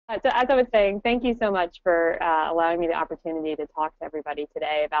So as I was saying, thank you so much for allowing me the opportunity to talk to everybody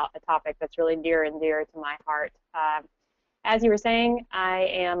today about a topic that's really near and dear to my heart. As you were saying, I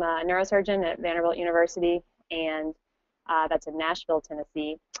am a neurosurgeon at Vanderbilt University, and that's in Nashville,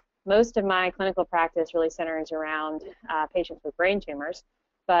 Tennessee. Most of my clinical practice really centers around patients with brain tumors,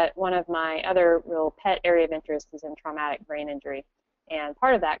 but one of my other real pet area of interest is in traumatic brain injury. And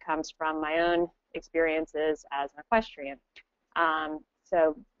part of that comes from my own experiences as an equestrian.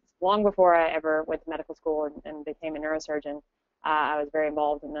 So long before I ever went to medical school and became a neurosurgeon, I was very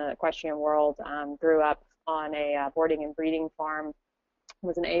involved in the equestrian world. Grew up on a boarding and breeding farm,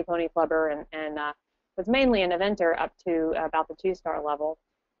 was an A pony clubber, and was mainly an eventer up to about the 2-star level.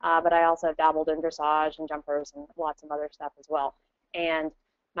 But I also dabbled in dressage and jumpers and lots of other stuff as well. And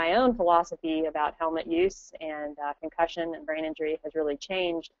my own philosophy about helmet use and concussion and brain injury has really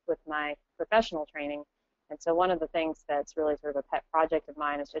changed with my professional training. And so one of the things that's really sort of a pet project of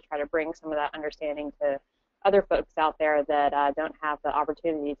mine is to try to bring some of that understanding to other folks out there that don't have the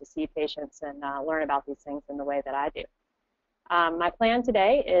opportunity to see patients and learn about these things in the way that I do. My plan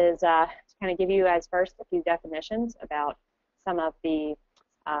today is to kind of give you guys first a few definitions about some of the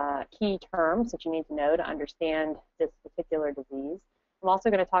key terms that you need to know to understand this particular disease. I'm also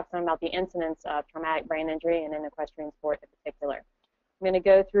going to talk some about the incidence of traumatic brain injury and in equestrian sport in particular. I'm going to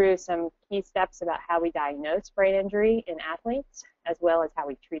go through some key steps about how we diagnose brain injury in athletes, as well as how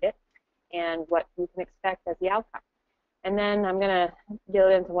we treat it, and what you can expect as the outcome. And then I'm going to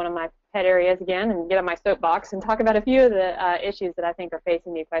get into one of my pet areas again and get on my soapbox and talk about a few of the issues that I think are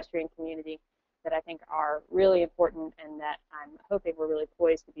facing the equestrian community that I think are really important and that I'm hoping we're really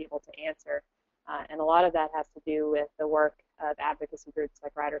poised to be able to answer. And a lot of that has to do with the work of advocacy groups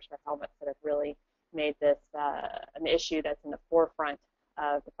like Riders4Helmets that have really made this an issue that's in the forefront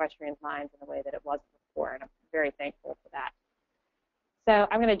of equestrians' minds in a way that it wasn't before, and I'm very thankful for that. So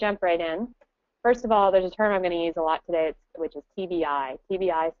I'm going to jump right in. First of all, there's a term I'm going to use a lot today, which is TBI.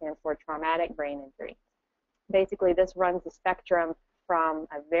 TBI stands for traumatic brain injury. Basically, this runs the spectrum from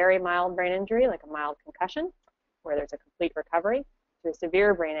a very mild brain injury, like a mild concussion, where there's a complete recovery, to a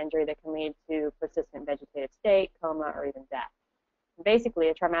severe brain injury that can lead to persistent vegetative state, coma, or even death. Basically,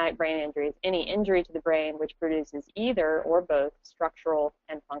 a traumatic brain injury is any injury to the brain which produces either or both structural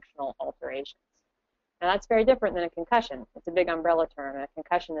and functional alterations. Now, that's very different than a concussion. It's a big umbrella term, and a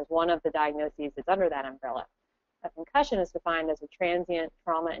concussion is one of the diagnoses that's under that umbrella. A concussion is defined as a transient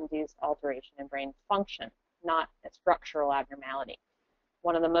trauma-induced alteration in brain function, not a structural abnormality.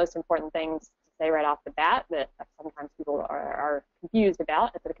 One of the most important things to say right off the bat that sometimes people are confused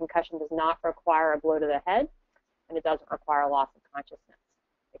about is that a concussion does not require a blow to the head, and it doesn't require loss of consciousness.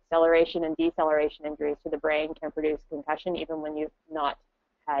 Acceleration and deceleration injuries to the brain can produce concussion even when you've not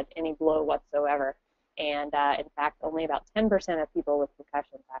had any blow whatsoever. And in fact, only about 10% of people with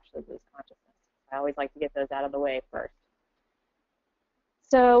concussions actually lose consciousness. I always like to get those out of the way first.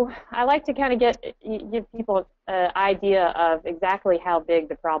 So I like to kind of give people an idea of exactly how big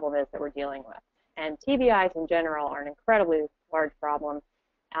the problem is that we're dealing with. And TBIs in general are an incredibly large problem,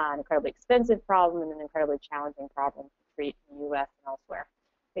 an incredibly expensive problem, and an incredibly challenging problem to treat in the U.S. and elsewhere.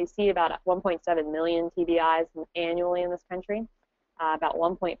 We see about 1.7 million TBIs annually in this country. About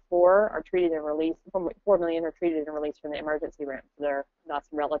 1.4 are treated and released, 1.4 million are treated and released from the emergency room, so they're thus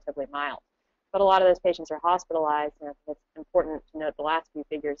relatively mild. But a lot of those patients are hospitalized, and it's important to note the last few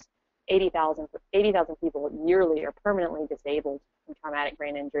figures. 80,000 people yearly are permanently disabled from traumatic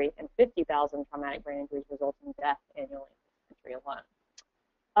brain injury, and 50,000 traumatic brain injuries result in death annually in this country alone.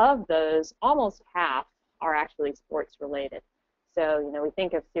 Of those, almost half are actually sports related. So, you know, we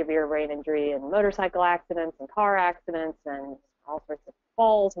think of severe brain injury in motorcycle accidents and car accidents and all sorts of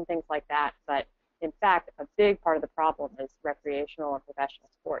falls and things like that, but in fact, a big part of the problem is recreational and professional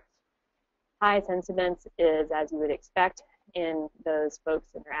sports. Highest incidence is, as you would expect, in those folks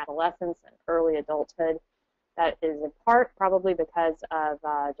in their adolescence and early adulthood. That is in part probably because of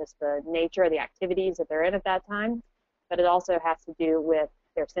just the nature of the activities that they're in at that time, but it also has to do with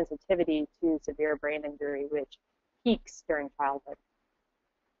their sensitivity to severe brain injury, which peaks during childhood.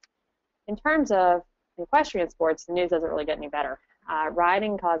 In terms of equestrian sports, the news doesn't really get any better.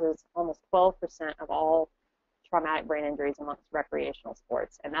 Riding causes almost 12% of all traumatic brain injuries amongst recreational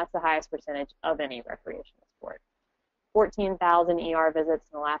sports, and that's the highest percentage of any recreational sport. 14,000 ER visits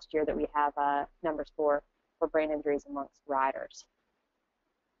in the last year that we have numbers for brain injuries amongst riders.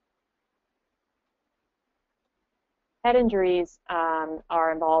 Head injuries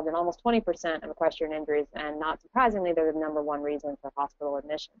are involved in almost 20% of equestrian injuries, and not surprisingly, they're the #1 reason for hospital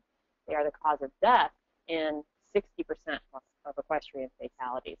admission. They are the cause of death in 60% of equestrian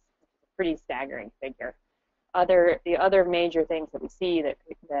fatalities, which is a pretty staggering figure. The other major things that we see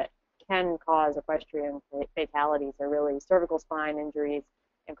that can cause equestrian fatalities are really cervical spine injuries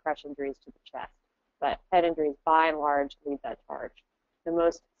and crush injuries to the chest. But head injuries, by and large, lead that charge. The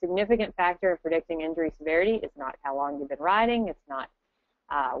most significant factor in predicting injury severity is not how long you've been riding. It's not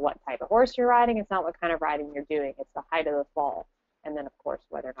what type of horse you're riding. It's not what kind of riding you're doing. It's the height of the fall. And then, of course,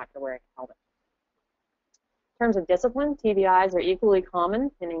 whether or not you're wearing a helmet. In terms of discipline, TBIs are equally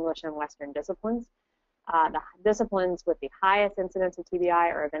common in English and Western disciplines. The disciplines with the highest incidence of TBI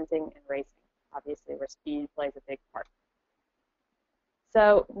are eventing and racing, obviously, where speed plays a big part.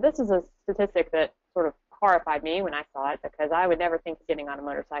 So this is a statistic that sort of horrified me when I saw it, because I would never think of getting on a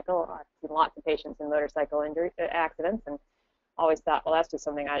motorcycle. I've seen lots of patients in motorcycle injury accidents, and always thought, well, that's just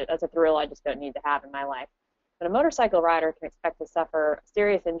something, that's a thrill I just don't need to have in my life. But a motorcycle rider can expect to suffer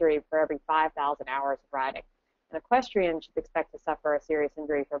serious injury for every 5,000 hours of riding. An equestrian should expect to suffer a serious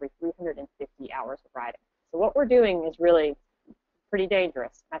injury for every 350 hours of riding. So what we're doing is really pretty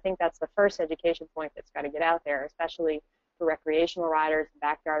dangerous. I think that's the first education point that's got to get out there, especially for recreational riders and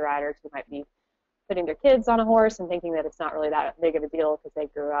backyard riders who might be putting their kids on a horse and thinking that it's not really that big of a deal because they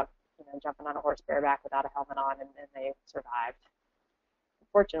grew up, jumping on a horse bareback without a helmet on, and they survived.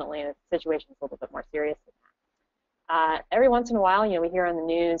 Unfortunately, the situation's a little bit more serious than that. Every once in a while, we hear on the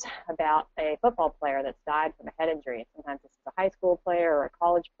news about a football player that's died from a head injury. Sometimes it's a high school player or a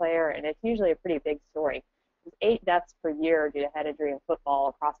college player, and it's usually a pretty big story. There's 8 deaths per year due to head injury in football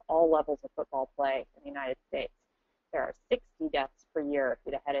across all levels of football play in the United States. There are 60 deaths per year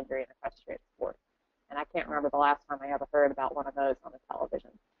due to head injury in equestrian sport. And I can't remember the last time I ever heard about one of those on the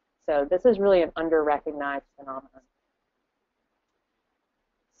television. So this is really an under-recognized phenomenon.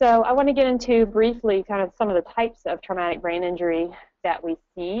 So I want to get into briefly kind of some of the types of traumatic brain injury that we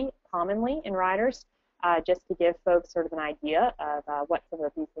see commonly in riders, just to give folks sort of an idea of what some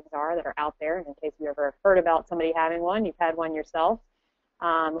of these things are that are out there. And in case you ever heard about somebody having one, you've had one yourself,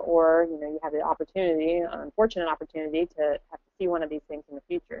 or you have the opportunity, unfortunate opportunity, to have to see one of these things in the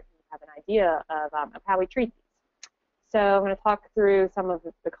future. You have an idea of how we treat these. So I'm going to talk through some of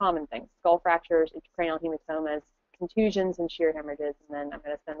the common things: skull fractures, intracranial hematomas, contusions, and shear hemorrhages, and then I'm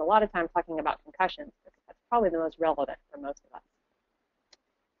going to spend a lot of time talking about concussions, because that's probably the most relevant for most of us.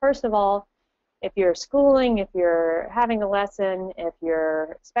 First of all, if you're schooling, if you're having a lesson, if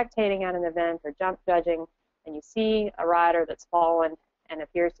you're spectating at an event or jump judging, and you see a rider that's fallen and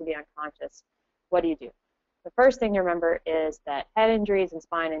appears to be unconscious, what do? The first thing to remember is that head injuries and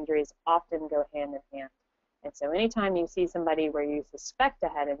spine injuries often go hand in hand. And so anytime you see somebody where you suspect a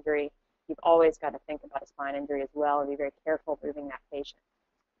head injury, you've always got to think about a spine injury as well and be very careful moving that patient.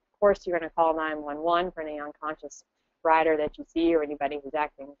 Of course, you're going to call 911 for any unconscious rider that you see, or anybody who's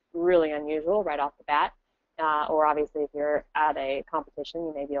acting really unusual right off the bat. Or obviously, if you're at a competition,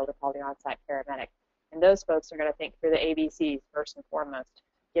 you may be able to call the on-site paramedic. And those folks are going to think through the ABCs first and foremost: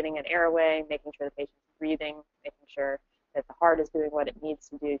 getting an airway, making sure the patient's breathing, making sure that the heart is doing what it needs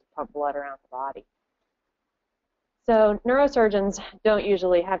to do to pump blood around the body. So neurosurgeons don't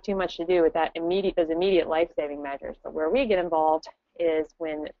usually have too much to do with those immediate life-saving measures, but where we get involved is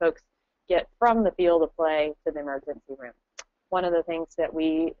when folks get from the field of play to the emergency room. One of the things that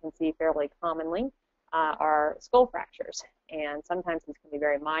we can see fairly commonly are skull fractures, and sometimes these can be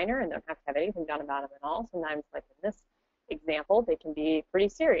very minor and don't have to have anything done about them at all. Sometimes, like in this example, they can be pretty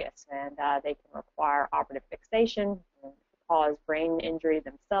serious, and they can require operative fixation and cause brain injury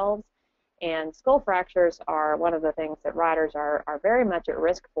themselves. And skull fractures are one of the things that riders are very much at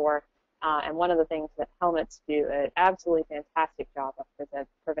risk for, and one of the things that helmets do an absolutely fantastic job of preventing.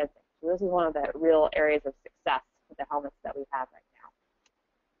 So this is one of the real areas of success with the helmets that we have right now.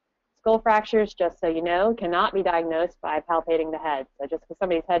 Skull fractures, just so you know, cannot be diagnosed by palpating the head. So just because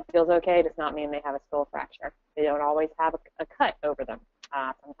somebody's head feels okay does not mean they have a skull fracture. They don't always have a cut over them.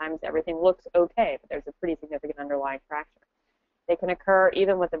 Sometimes everything looks okay, but there's a pretty significant underlying fracture. They can occur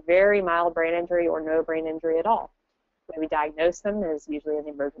even with a very mild brain injury or no brain injury at all. When we diagnose them is usually in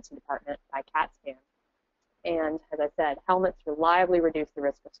the emergency department by CAT scan. And as I said, helmets reliably reduce the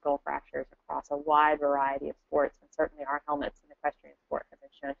risk of skull fractures across a wide variety of sports, and certainly our helmets in equestrian sport have been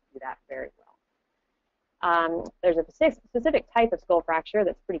shown to do that very well. There's a specific type of skull fracture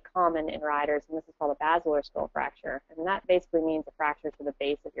that's pretty common in riders, and this is called a basilar skull fracture, and that basically means a fracture to the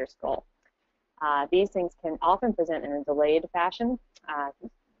base of your skull. These things can often present in a delayed fashion. You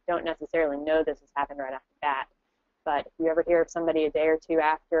don't necessarily know this has happened right off the bat, but if you ever hear of somebody a day or two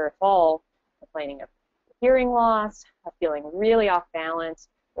after a fall complaining of hearing loss, of feeling really off balance,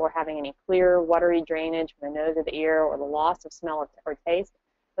 or having any clear, watery drainage from the nose or the ear, or the loss of smell or taste,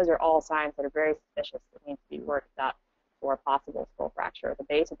 those are all signs that are very suspicious that need to be worked up for a possible skull fracture at the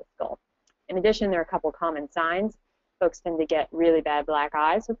base of the skull. In addition, there are a couple common signs. Folks tend to get really bad black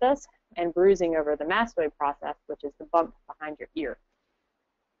eyes with this, and bruising over the mastoid process, which is the bump behind your ear.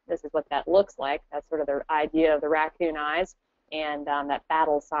 This is what that looks like. That's sort of the idea of the raccoon eyes, and that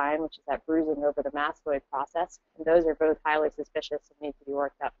battle sign, which is that bruising over the mastoid process. And those are both highly suspicious and need to be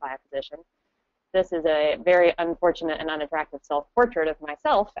worked up by a physician. This is a very unfortunate and unattractive self-portrait of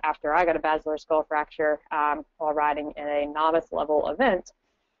myself after I got a basilar skull fracture while riding in a novice level event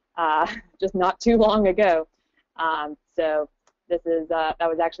just not too long ago. So this is that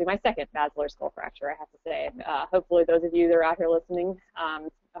was actually my second basilar skull fracture, I have to say. Hopefully those of you that are out here listening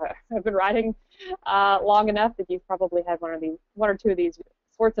have been riding long enough that you've probably had one or two of these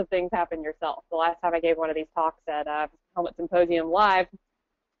sorts of things happen yourself. The last time I gave one of these talks at Helmet Symposium Live,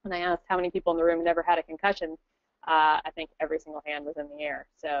 and I asked how many people in the room had ever had a concussion, I think every single hand was in the air.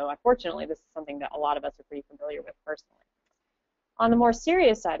 So unfortunately, this is something that a lot of us are pretty familiar with personally. On the more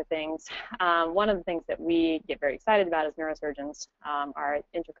serious side of things, one of the things that we get very excited about as neurosurgeons are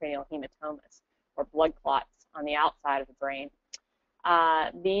intracranial hematomas, or blood clots on the outside of the brain.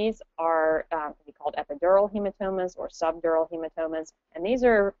 These are can be called epidural hematomas or subdural hematomas, and these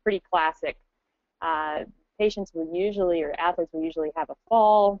are pretty classic. Patients will usually, or athletes will usually have a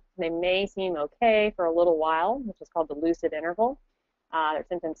fall. They may seem okay for a little while, which is called the lucid interval. Their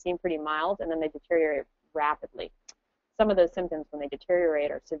symptoms seem pretty mild, and then they deteriorate rapidly. Some of those symptoms when they deteriorate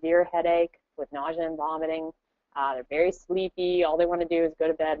are severe headache with nausea and vomiting. They're very sleepy. All they want to do is go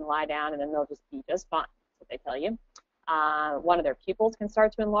to bed and lie down, and then they'll just be just fine. That's what they tell you. One of their pupils can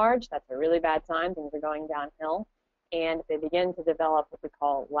start to enlarge. That's a really bad sign. Things are going downhill. And if they begin to develop what we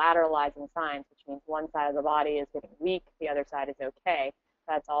call lateralizing signs, which means one side of the body is getting weak, the other side is okay,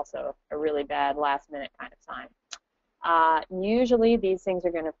 that's also a really bad last-minute kind of sign. Usually these things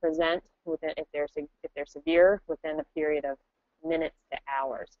are going to present, within, if they're severe, within a period of minutes to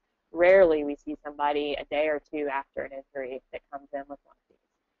hours. Rarely we see somebody a day or two after an injury that comes in with one of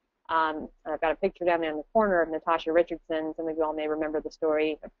these. I've got a picture down there in the corner of Natasha Richardson. Some of you all may remember the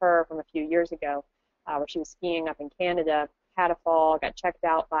story of her from a few years ago. Where she was skiing up in Canada, had a fall, got checked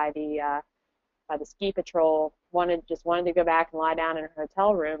out by the ski patrol, just wanted to go back and lie down in her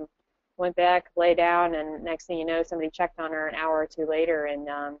hotel room, went back, lay down, and next thing you know, somebody checked on her an hour or two later, and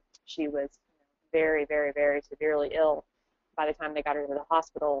she was very, very, very severely ill. By the time they got her to the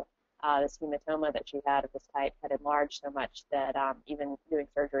hospital, this hematoma that she had of this type had enlarged so much that even doing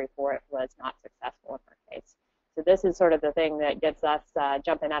surgery for it was not successful in her case. So this is sort of the thing that gets us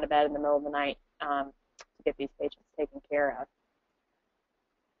jumping out of bed in the middle of the night to get these patients taken care of.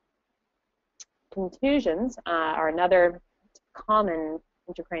 Contusions are another common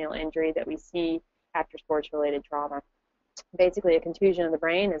intracranial injury that we see after sports-related trauma. Basically, a contusion of the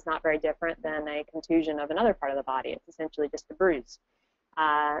brain is not very different than a contusion of another part of the body. It's essentially just a bruise.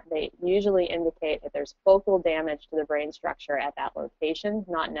 They usually indicate that there's focal damage to the brain structure at that location,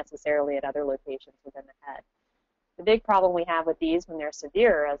 not necessarily at other locations within the head. The big problem we have with these when they're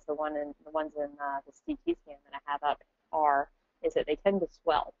severe, as the ones in the CT scan that I have up are, is that they tend to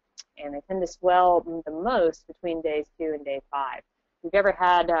swell. And they tend to swell the most between days 2 and day 5. If you've ever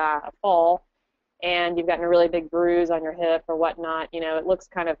had a fall and you've gotten a really big bruise on your hip or whatnot, it looks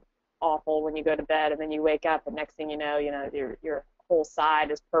kind of awful when you go to bed, and then you wake up, and next thing you know, your whole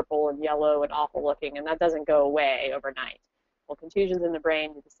side is purple and yellow and awful looking, and that doesn't go away overnight. Well, contusions in the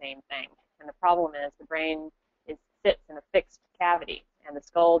brain do the same thing. And the problem is the brain sits in a fixed cavity, and the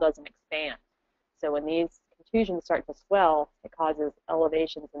skull doesn't expand. So when these contusions start to swell, it causes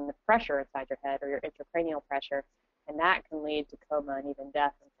elevations in the pressure inside your head, or your intracranial pressure, and that can lead to coma and even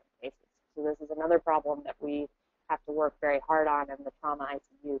death in some cases. So this is another problem that we have to work very hard on in the trauma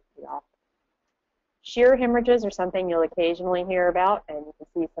ICU pretty often. Shear hemorrhages are something you'll occasionally hear about, and you can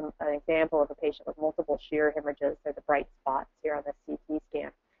see an example of a patient with multiple shear hemorrhages. They're the bright spots here on the CT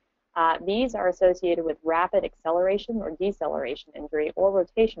scan. These are associated with rapid acceleration or deceleration injury or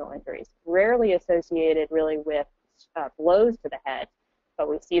rotational injuries, rarely associated really with blows to the head, but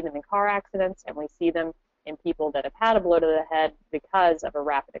we see them in car accidents, and we see them in people that have had a blow to the head because of a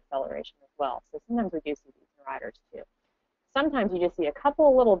rapid acceleration as well. So sometimes we do see these in riders too. Sometimes you just see a couple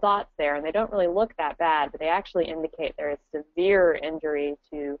of little dots there, and they don't really look that bad, but they actually indicate there is severe injury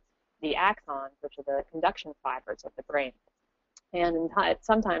to the axons, which are the conduction fibers of the brain. And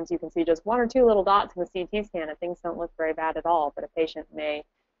sometimes you can see just 1 or 2 little dots in the CT scan, and things don't look very bad at all, but a patient may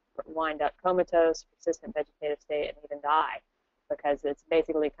wind up comatose, persistent vegetative state, and even die, because it's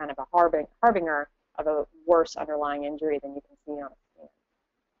basically kind of a harbinger of a worse underlying injury than you can see on a scan.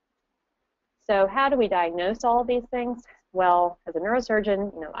 So how do we diagnose all of these things? Well, as a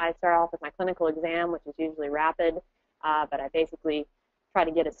neurosurgeon, I start off with my clinical exam, which is usually rapid, but I basically try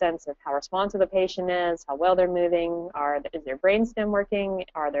to get a sense of how responsive the patient is, how well they're moving, is their brainstem working,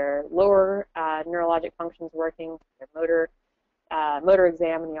 are their lower neurologic functions working, their motor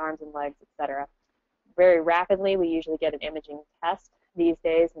exam in the arms and legs, etc. Very rapidly, we usually get an imaging test. These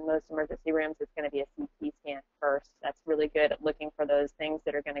days, in most emergency rooms, it's going to be a CT scan first. That's really good at looking for those things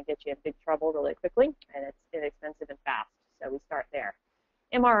that are going to get you in big trouble really quickly, and it's inexpensive and fast, so we start there.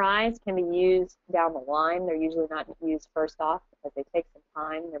 MRIs can be used down the line. They're usually not used first off because they take some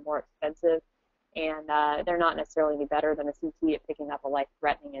time, they're more expensive, and they're not necessarily any better than a CT at picking up a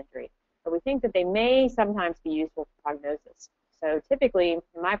life-threatening injury. But we think that they may sometimes be useful for prognosis. So typically,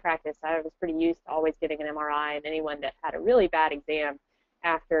 in my practice, I was pretty used to always getting an MRI in anyone that had a really bad exam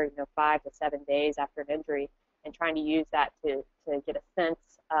after 5 to 7 days after an injury, and trying to use that to get a sense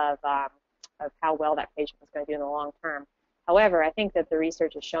of how well that patient was going to do in the long term. However, I think that the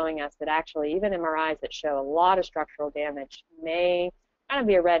research is showing us that actually even MRIs that show a lot of structural damage may kind of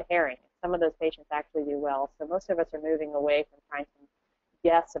be a red herring. Some of those patients actually do well. So most of us are moving away from trying to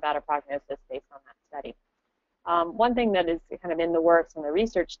guess about a prognosis based on that study. One thing that is kind of in the works from the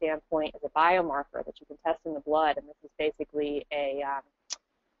research standpoint is a biomarker that you can test in the blood, and this is basically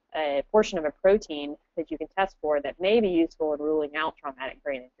a portion of a protein that you can test for that may be useful in ruling out traumatic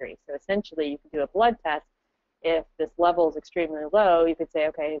brain injury. So essentially, you can do a blood test. If this level is extremely low, you could say,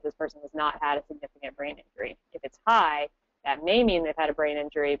 okay, this person has not had a significant brain injury. If it's high, that may mean they've had a brain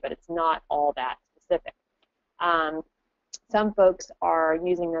injury, but it's not all that specific. Some folks are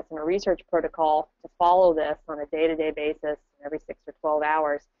using this in a research protocol to follow this on a day-to-day basis every 6 or 12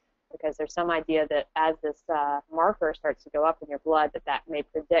 hours, because there's some idea that as this marker starts to go up in your blood, that may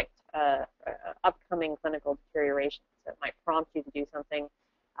predict upcoming clinical deterioration. So it might prompt you to do something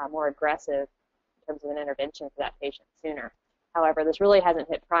more aggressive in terms of an intervention for that patient sooner. However, this really hasn't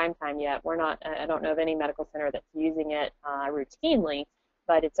hit prime time yet. I don't know of any medical center that's using it routinely,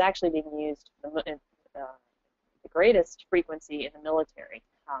 but it's actually being used in the greatest frequency in the military,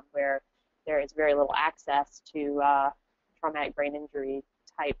 where there is very little access to traumatic brain injury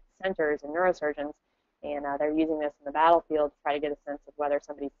type centers and neurosurgeons, and they're using this in the battlefield to try to get a sense of whether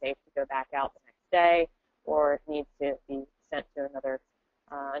somebody's safe to go back out the next day or needs to be sent to another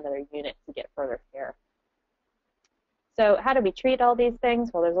unit to get further care. So how do we treat all these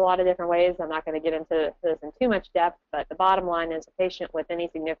things? Well, there's a lot of different ways. I'm not going to get into this in too much depth, but the bottom line is a patient with any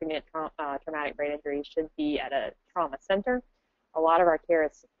significant traumatic brain injury should be at a trauma center. A lot of our care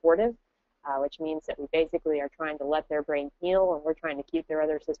is supportive, which means that we basically are trying to let their brain heal, and we're trying to keep their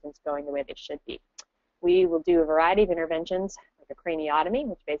other systems going the way they should be. We will do a variety of interventions, like a craniotomy,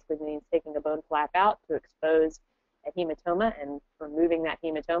 which basically means taking a bone flap out to expose a hematoma and removing that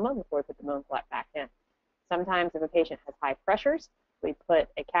hematoma before we put the bone flap back in. Sometimes if a patient has high pressures, we put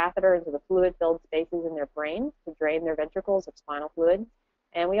a catheter into the fluid-filled spaces in their brain to drain their ventricles of spinal fluid.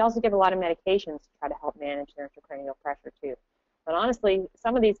 And we also give a lot of medications to try to help manage their intracranial pressure too. But honestly,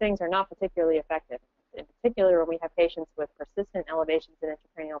 some of these things are not particularly effective. In particular, when we have patients with persistent elevations in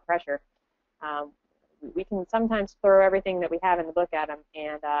intracranial pressure, we can sometimes throw everything that we have in the book at them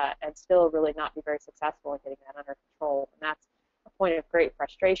and still really not be very successful in getting that under control. And that's a point of great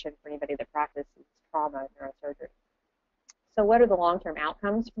frustration for anybody that practices trauma and neurosurgery. So what are the long-term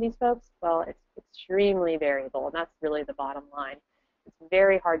outcomes for these folks? Well, it's extremely variable, and that's really the bottom line. It's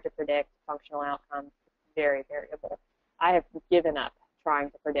very hard to predict functional outcomes. It's very variable. I have given up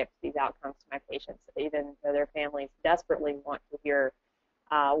trying to predict these outcomes to my patients, even though their families desperately want to hear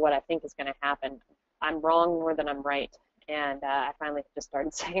what I think is going to happen. I'm wrong more than I'm right, and I finally just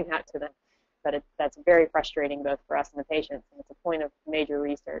started saying that to them. But that's very frustrating both for us and the patients, and it's a point of major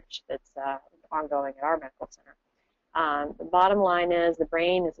research that's ongoing at our medical center. The bottom line is the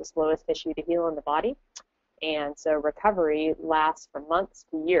brain is the slowest tissue to heal in the body, and so recovery lasts from months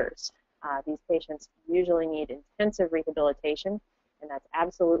to years. These patients usually need intensive rehabilitation, and that's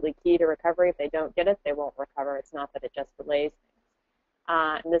absolutely key to recovery. If they don't get it, they won't recover. It's not that it just delays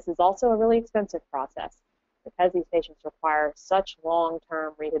things. And this is also a really expensive process because these patients require such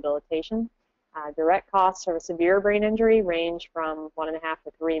long-term rehabilitation. Direct costs of a severe brain injury range from $1.5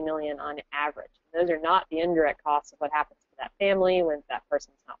 to $3 million on average. Those are not the indirect costs of what happens to that family when that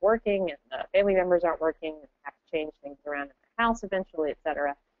person's not working and the family members aren't working and have to change things around in their house eventually,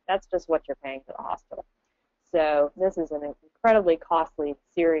 etc. That's just what you're paying to the hospital. So this is an incredibly costly,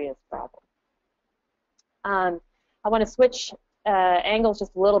 serious problem. I want to switch angles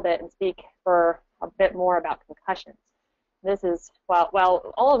just a little bit and speak for a bit more about concussions. This is,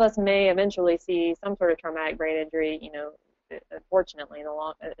 while all of us may eventually see some sort of traumatic brain injury, unfortunately, as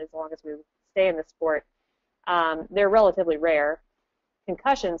long as we stay in the sport, they're relatively rare.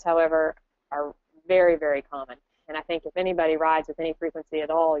 Concussions, however, are very, very common, And I think if anybody rides with any frequency at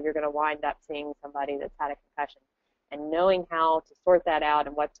all, you're going to wind up seeing somebody that's had a concussion. And knowing how to sort that out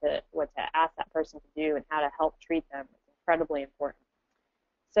and what to ask that person to do and how to help treat them is incredibly important.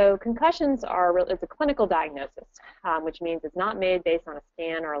 So concussions it's a clinical diagnosis, which means it's not made based on a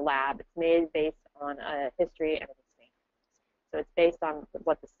scan or a lab. It's made based on a history and an exam. So it's based on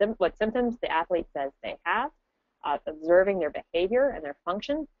what symptoms the athlete says they have, observing their behavior and their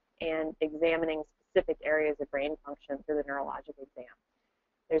function, and examining specific areas of brain function through the neurological exam.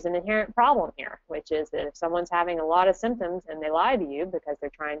 There's an inherent problem here, which is that if someone's having a lot of symptoms and they lie to you because they're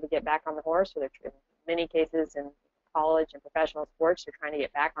trying to get back on the horse, or in many cases in college and professional sports, they're trying to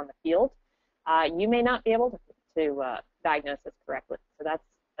get back on the field, you may not be able to diagnose this correctly. So that's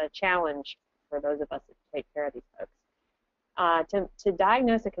a challenge for those of us that take care of these folks. To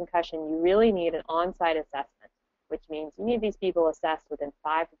diagnose a concussion, you really need an on-site assessment, which means you need these people assessed within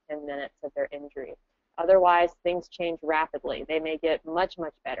 5 to 10 minutes of their injury. Otherwise, things change rapidly. They may get much,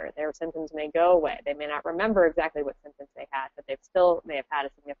 much better. Their symptoms may go away. They may not remember exactly what symptoms they had, but they still may have had a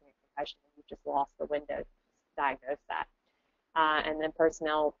significant concussion, and you've just lost the window to diagnose that. And then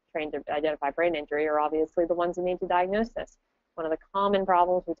personnel trained to identify brain injury are obviously the ones who need to diagnose this. One of the common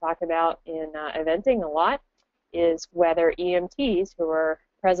problems we talk about in eventing a lot is whether EMTs who are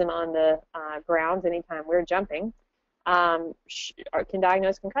present on the grounds anytime we're jumping can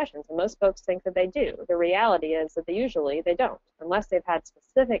diagnose concussions, and most folks think that they do. The reality is that usually they don't, unless they've had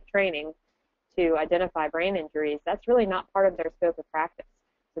specific training to identify brain injuries. That's really not part of their scope of practice.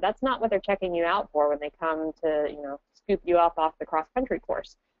 So that's not what they're checking you out for when they come to, scoop you up off the cross-country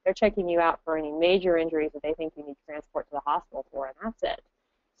course. They're checking you out for any major injuries that they think you need to transport to the hospital for, and that's it.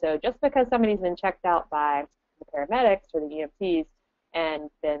 So just because somebody's been checked out by the paramedics or the EMTs and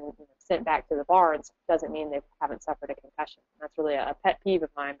been sent back to the barns doesn't mean they haven't suffered a concussion. And that's really a pet peeve of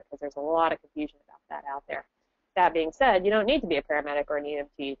mine because there's a lot of confusion about that out there. That being said, you don't need to be a paramedic or an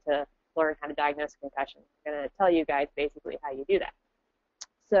EMT to learn how to diagnose a concussion. I'm going to tell you guys basically how you do that.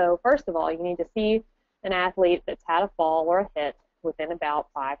 So first of all, you need to see an athlete that's had a fall or a hit within about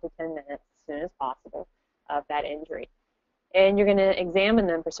 5 to 10 minutes as soon as possible of that injury. And you're going to examine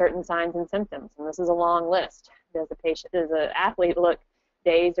them for certain signs and symptoms. And this is a long list. Does the athlete look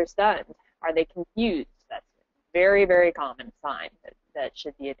dazed or stunned? Are they confused? That's a very, very common sign that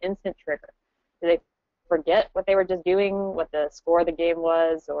should be an instant trigger. Do they forget what they were just doing, what the score of the game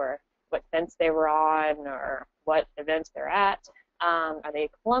was, or what fence they were on, or what event they're at? Are they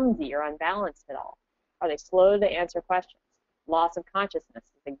clumsy or unbalanced at all? Are they slow to answer questions? Loss of consciousness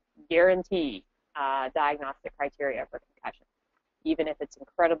is a guarantee diagnostic criteria for concussion, even if it's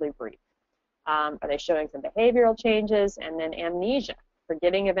incredibly brief. Are they showing some behavioral changes? And then amnesia,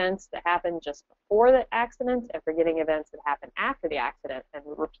 forgetting events that happened just before the accident and forgetting events that happened after the accident, and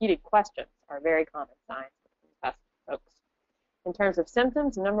repeated questions are very common signs for concussed folks. In terms of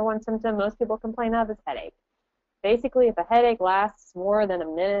symptoms, the number one symptom most people complain of is headache. Basically, if a headache lasts more than a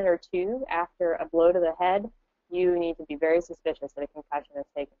minute or two after a blow to the head, you need to be very suspicious that a concussion has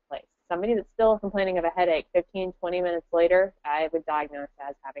taken place. Somebody that's still complaining of a headache 15, 20 minutes later, I would diagnose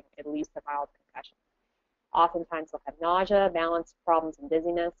as having at least a mild concussion. Oftentimes they'll have nausea, balance problems and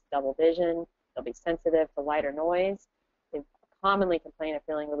dizziness, double vision. They'll be sensitive to light or noise. They commonly complain of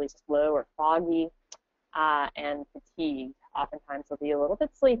feeling really slow or foggy and fatigued. Oftentimes they'll be a little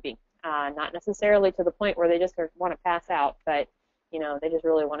bit sleepy, not necessarily to the point where they just want to pass out, but they just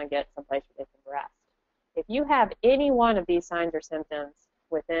really want to get someplace where they can rest. If you have any one of these signs or symptoms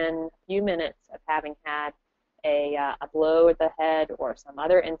within a few minutes of having had a blow at the head or some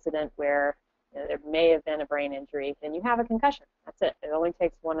other incident where there may have been a brain injury, then you have a concussion. That's it. It only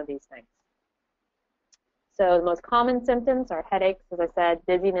takes one of these things. So the most common symptoms are headaches, as I said,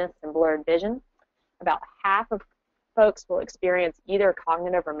 dizziness, and blurred vision. About half of folks will experience either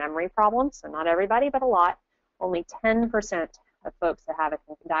cognitive or memory problems, so not everybody, but a lot. Only 10% of folks that have a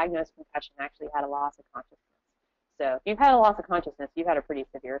diagnosed concussion actually had a loss of consciousness. So if you've had a loss of consciousness, you've had a pretty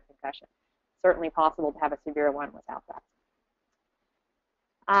severe concussion. Certainly possible to have a severe one without that.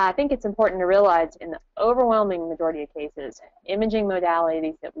 I think it's important to realize in the overwhelming majority of cases, imaging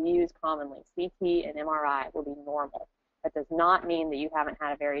modalities that we use commonly, CT and MRI, will be normal. That does not mean that you haven't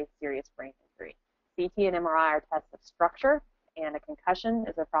had a very serious brain injury. CT and MRI are tests of structure, and a concussion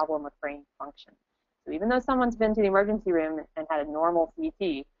is a problem with brain function. So even though someone's been to the emergency room and had a normal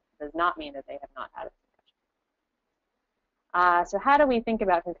CT, does not mean that they have not had a concussion. So how do we think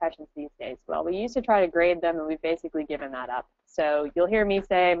about concussions these days? Well, we used to try to grade them, and we've basically given that up. So you'll hear me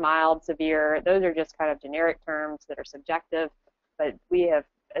say mild, severe. Those are just kind of generic terms that are subjective, but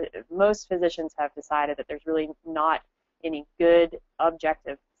most physicians have decided that there's really not any good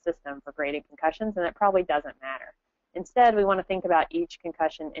objective system for grading concussions, and it probably doesn't matter. Instead, we want to think about each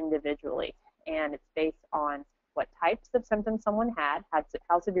concussion individually, and it's based on what types of symptoms someone had,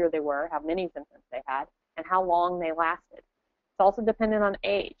 how severe they were, how many symptoms they had, and how long they lasted. It's also dependent on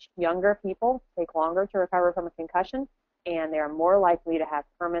age. Younger people take longer to recover from a concussion, and they are more likely to have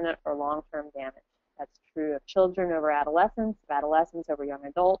permanent or long-term damage. That's true of children over adolescents, of adolescents over young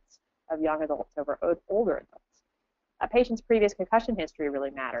adults, of young adults over older adults. A patient's previous concussion history really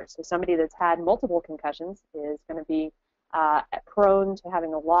matters. So somebody that's had multiple concussions is going to be prone to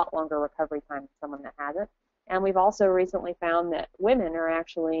having a lot longer recovery time than someone that hasn't. And we've also recently found that women are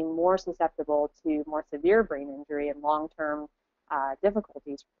actually more susceptible to more severe brain injury and long-term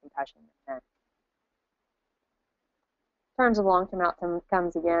difficulties from concussion than men. In terms of long-term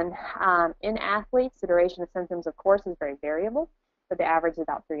outcomes again, in athletes, the duration of symptoms, of course, is very variable, but the average is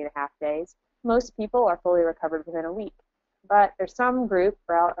about 3.5 days. Most people are fully recovered within a week, but there's some group,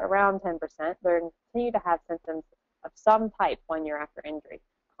 around 10%, that continue to have symptoms of some type 1 year after injury.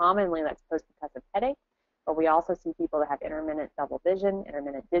 Commonly, that's post-concussive headache, but we also see people that have intermittent double vision,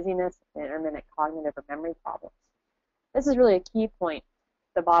 intermittent dizziness, and intermittent cognitive or memory problems. This is really a key point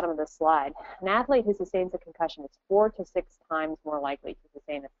at the bottom of the slide. An athlete who sustains a concussion is 4 to 6 times more likely to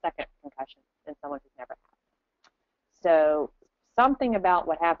sustain a second concussion than someone who's never had it. So something about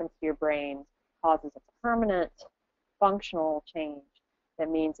what happens to your brain causes a permanent functional change that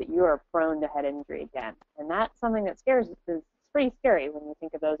means that you are prone to head injury again. And that's something that scares us. It's pretty scary when you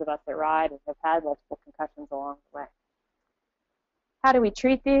think of those of us that ride and have had multiple concussions along the way. How do we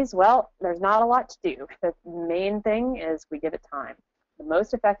treat these? Well, there's not a lot to do. The main thing is we give it time. The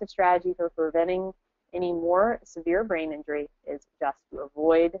most effective strategy for preventing any more severe brain injury is just to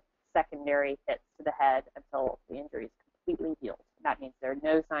avoid secondary hits to the head until the injury is completely healed. That means there are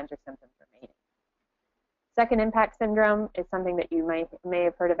no signs or symptoms remaining. Second impact syndrome is something that you may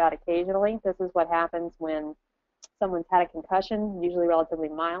have heard about occasionally. This is what happens when someone's had a concussion, usually relatively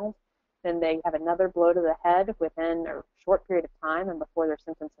mild, then they have another blow to the head within a short period of time and before their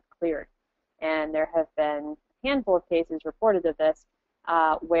symptoms have cleared. And there have been a handful of cases reported of this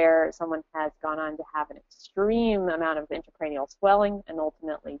where someone has gone on to have an extreme amount of intracranial swelling and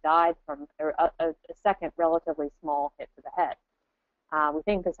ultimately died from a second relatively small hit to the head. We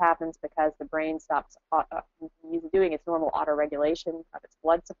think this happens because the brain stops doing its normal autoregulation of its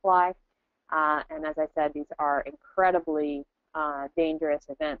blood supply. And as I said, these are incredibly dangerous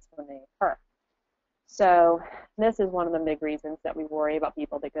events when they occur. So this is one of the big reasons that we worry about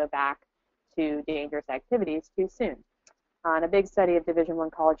people that go back to dangerous activities too soon. In a big study of Division I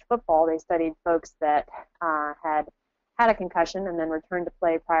college football, they studied folks that had a concussion and then returned to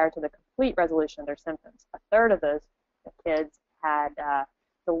play prior to the complete resolution of their symptoms. A third of those kids had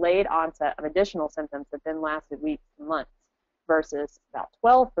delayed onset of additional symptoms that then lasted weeks to months, versus about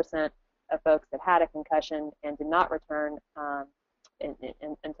 12% of folks that had a concussion and did not return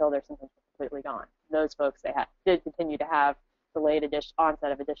until their symptoms were completely gone. Those folks, they did continue to have delayed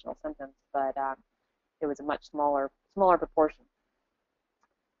onset of additional symptoms, but it was a much smaller proportion.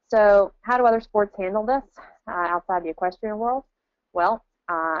 So how do other sports handle this outside the equestrian world? Well,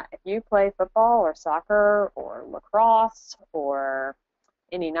 if you play football or soccer or lacrosse or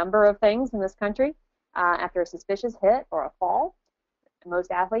any number of things in this country, after a suspicious hit or a fall,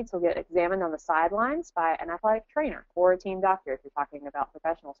 most athletes will get examined on the sidelines by an athletic trainer or a team doctor if you're talking about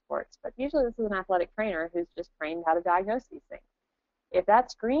professional sports. But usually this is an athletic trainer who's just trained how to diagnose these things. If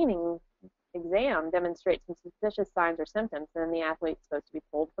that screening exam demonstrates some suspicious signs or symptoms, then the athlete's supposed to be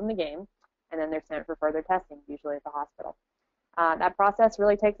pulled from the game, and then they're sent for further testing, usually at the hospital. That process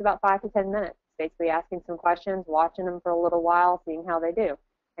really takes about 5 to 10 minutes, basically asking some questions, watching them for a little while, seeing how they do.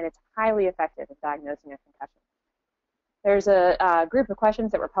 And it's highly effective in diagnosing a concussion. There's a group of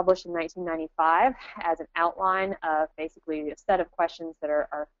questions that were published in 1995 as an outline of basically a set of questions that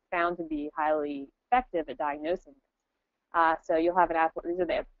are found to be highly effective at diagnosing this. So you'll have an athlete, these are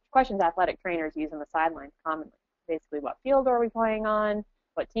the questions athletic trainers use on the sidelines commonly. Basically, what field are we playing on?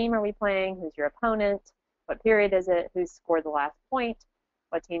 What team are we playing? Who's your opponent? What period is it? Who scored the last point?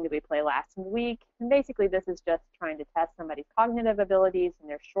 What team did we play last in the week? And basically, this is just trying to test somebody's cognitive abilities and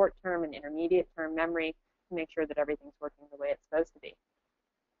their short-term and intermediate-term memory to make sure that everything's working the way it's supposed to be.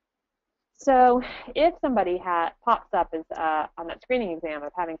 So if somebody pops up as, on that screening exam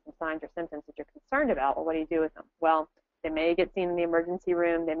of having some signs or symptoms that you're concerned about, well, what do you do with them? Well, they may get seen in the emergency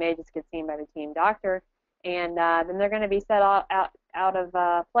room. They may just get seen by the team doctor, and then they're going to be set out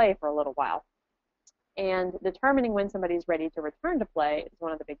of play for a little while. And determining when somebody's ready to return to play is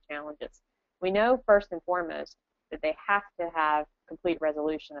one of the big challenges. We know first and foremost that they have to have complete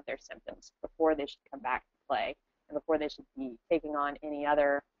resolution of their symptoms before they should come back to play. and before they should be taking on any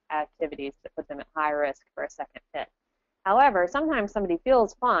other activities that put them at high risk for a second hit. However, sometimes somebody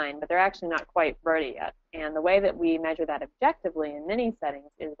feels fine, but they're actually not quite ready yet. And the way that we measure that objectively in many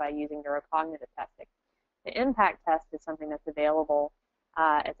settings is by using neurocognitive testing. The impact test is something that's available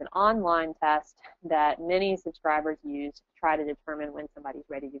as an online test that many subscribers use to try to determine when somebody's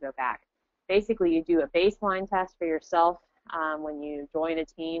ready to go back. Basically, you do a baseline test for yourself when you join a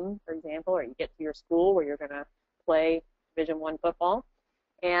team, for example, or you get to your school where you're going to play Division I football.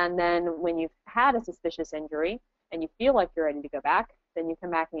 And then when you've had a suspicious injury and you feel like you're ready to go back, then you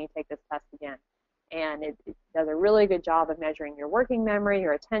come back and you take this test again. And it does a really good job of measuring your working memory,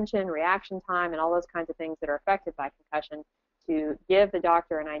 your attention, reaction time, and all those kinds of things that are affected by concussion to give the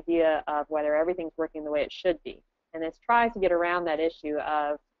doctor an idea of whether everything's working the way it should be. And this tries to get around that issue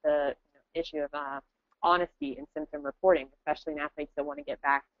of the issue of honesty in symptom reporting, especially in athletes that want to get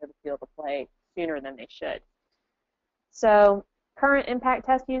back to the field of play sooner than they should. So current impact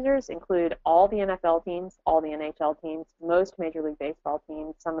test users include all the NFL teams, all the NHL teams, most Major League Baseball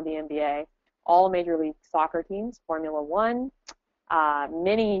teams, some of the NBA, all Major League Soccer teams, Formula One,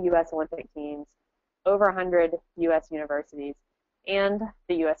 many U.S. Olympic teams, over 100 U.S. universities, and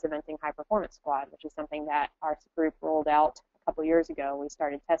the U.S. Eventing High Performance Squad, which is something that our group rolled out a couple years ago. We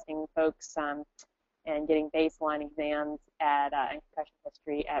started testing folks and getting baseline exams at in concussion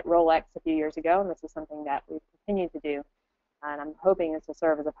history at Rolex a few years ago, and this is something that we've continued to do. And I'm hoping this will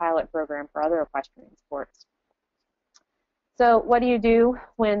serve as a pilot program for other equestrian sports. So what do you do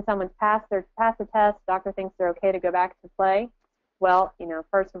when someone's passed the test, doctor thinks they're okay to go back to play? Well,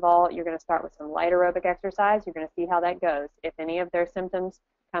 first of all, you're going to start with some light aerobic exercise. You're going to see how that goes. If any of their symptoms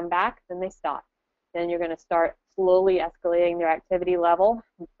come back, then they stop. Then you're going to start slowly escalating their activity level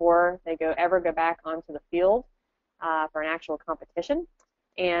before they ever go back onto the field for an actual competition.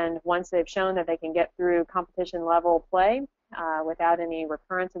 And once they've shown that they can get through competition level play without any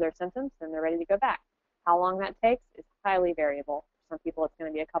recurrence of their symptoms, then they're ready to go back. How long that takes is highly variable. For some people it's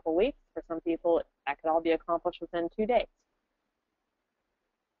going to be a couple weeks. For some people that could all be accomplished within 2 days.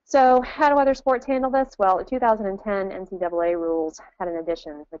 So how do other sports handle this? Well, the 2010 NCAA rules had an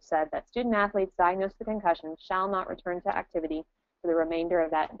addition which said that student athletes diagnosed with concussion shall not return to activity for the remainder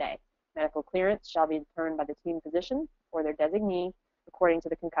of that day. Medical clearance shall be determined by the team physician or their designee according to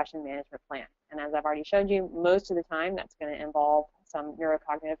the concussion management plan. And as I've already showed you, most of the time that's going to involve some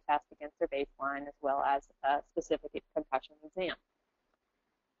neurocognitive test against their baseline as well as a specific concussion exam.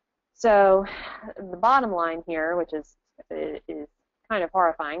 So the bottom line here, which is kind of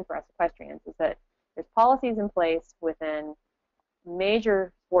horrifying for us equestrians, is that there's policies in place within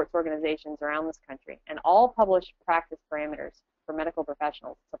major sports organizations around this country, and all published practice parameters for medical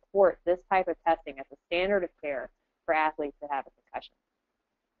professionals support this type of testing as a standard of care for athletes that have a concussion.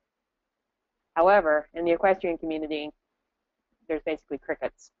 However, in the equestrian community, there's basically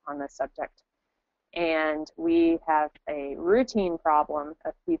crickets on this subject. And we have a routine problem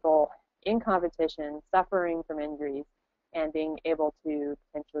of people in competition suffering from injuries and being able to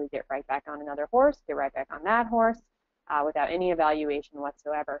potentially get right back on another horse, get right back on that horse without any evaluation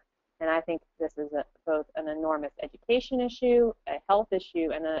whatsoever. And I think this is both an enormous education issue, a health issue,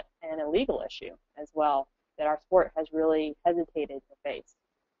 and a legal issue as well that our sport has really hesitated to face.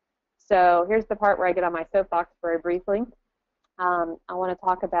 So here's the part where I get on my soapbox very briefly. I want to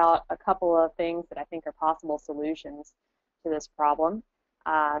talk about a couple of things that I think are possible solutions to this problem,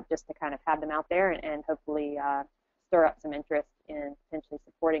 just to kind of have them out there and hopefully stir up some interest in potentially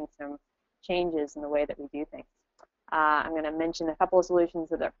supporting some changes in the way that we do things. I'm going to mention a couple of solutions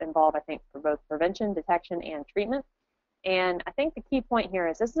that involve, I think, for both prevention, detection, and treatment. And I think the key point here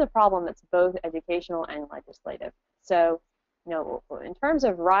is this is a problem that's both educational and legislative. So, in terms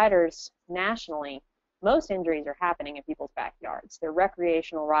of riders nationally, most injuries are happening in people's backyards. They're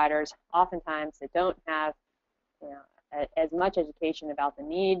recreational riders. Oftentimes, they don't have as much education about the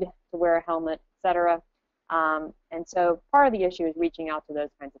need to wear a helmet, etc. And so part of the issue is reaching out to those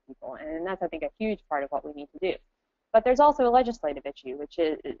kinds of people, and that's, I think, a huge part of what we need to do. But there's also a legislative issue, which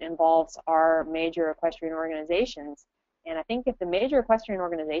involves our major equestrian organizations. And I think if the major equestrian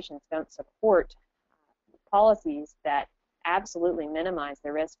organizations don't support policies that absolutely minimize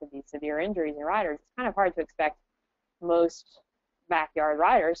the risk of these severe injuries in riders, it's kind of hard to expect most backyard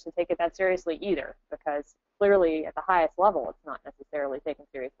riders to take it that seriously either, because clearly at the highest level it's not necessarily taken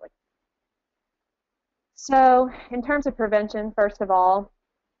seriously. So in terms of prevention, first of all,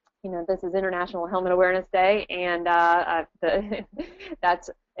 this is International Helmet Awareness Day, and that's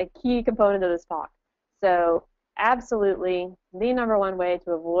a key component of this talk. So absolutely, the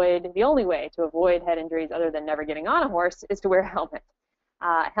only way to avoid head injuries other than never getting on a horse is to wear a helmet.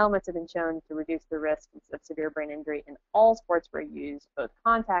 helmets have been shown to reduce the risk of severe brain injury in all sports where used, both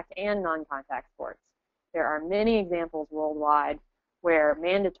contact and non-contact sports. There are many examples worldwide where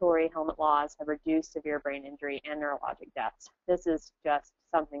mandatory helmet laws have reduced severe brain injury and neurologic deaths. This is just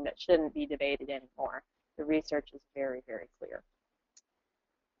something that shouldn't be debated anymore. The research is very, very clear.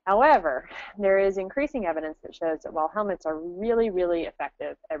 However, there is increasing evidence that shows that while helmets are really, really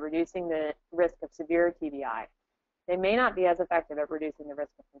effective at reducing the risk of severe TBI, they may not be as effective at reducing the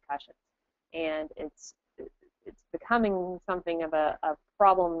risk of concussions. And it's becoming something of a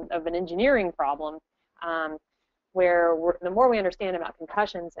problem, of an engineering problem, where the more we understand about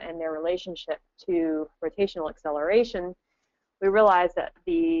concussions and their relationship to rotational acceleration, we realize that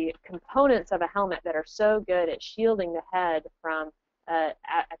the components of a helmet that are so good at shielding the head from a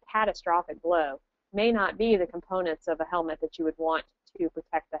catastrophic blow may not be the components of a helmet that you would want to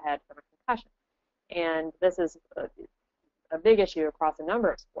protect the head from a concussion. And this is a big issue across a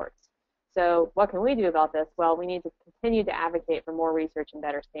number of sports. So what can we do about this? Well, we need to continue to advocate for more research and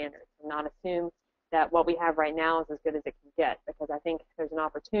better standards, and not assume that what we have right now is as good as it can get, because I think there's an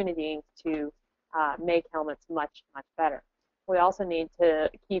opportunity to make helmets much, much better. We also need to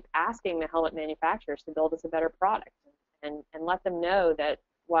keep asking the helmet manufacturers to build us a better product, and let them know that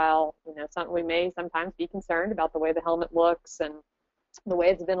while we may sometimes be concerned about the way the helmet looks and the way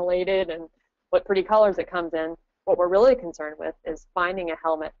it's ventilated and what pretty colors it comes in, what we're really concerned with is finding a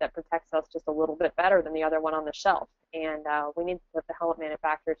helmet that protects us just a little bit better than the other one on the shelf. And we need the helmet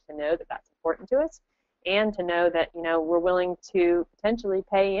manufacturers to know that that's important to us, and to know that we're willing to potentially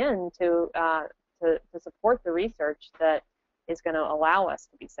pay in to support the research that is going to allow us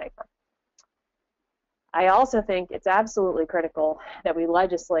to be safer. I also think it's absolutely critical that we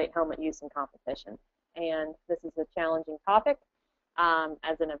legislate helmet use in competition, and this is a challenging topic.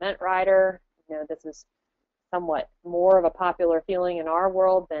 As an event rider, this is somewhat more of a popular feeling in our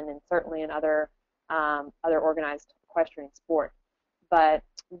world than certainly in other organized equestrian sport. But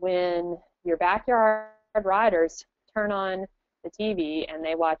when your backyard riders turn on the TV and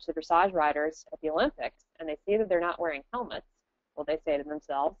they watch the dressage riders at the Olympics and they see that they're not wearing helmets, well, they say to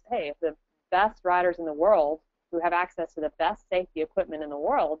themselves, hey, if the best riders in the world who have access to the best safety equipment in the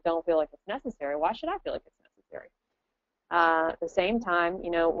world don't feel like it's necessary, why should I feel like it's necessary? At the same time,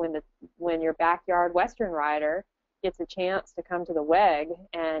 when your backyard Western rider gets a chance to come to the WEG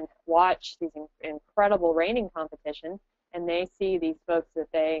and watch these incredible reining competition, and they see these folks that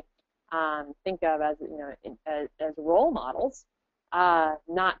they think of as as role models,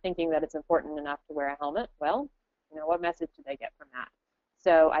 not thinking that it's important enough to wear a helmet, well, what message do they get from that?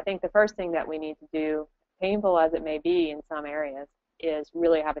 So I think the first thing that we need to do, painful as it may be in some areas, is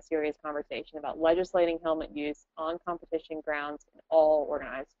really have a serious conversation about legislating helmet use on competition grounds in all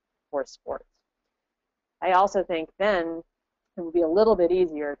organized horse sports. I also think then it would be a little bit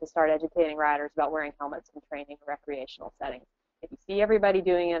easier to start educating riders about wearing helmets in training and recreational settings. If you see everybody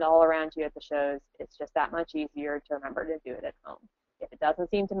doing it all around you at the shows, it's just that much easier to remember to do it at home. If it doesn't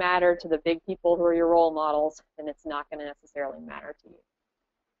seem to matter to the big people who are your role models, then it's not going to necessarily matter to you.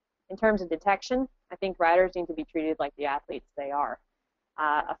 In terms of detection, I think riders need to be treated like the athletes they are.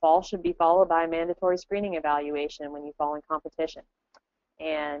 A fall should be followed by a mandatory screening evaluation when you fall in competition.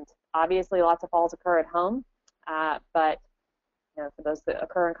 And obviously lots of falls occur at home, but for those that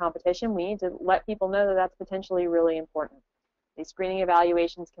occur in competition, we need to let people know that that's potentially really important. These screening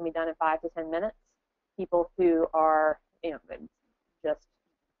evaluations can be done in 5 to 10 minutes. People who are just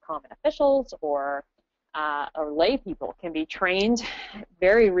common officials or lay people can be trained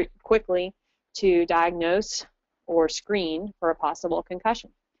very quickly to diagnose or screen for a possible concussion.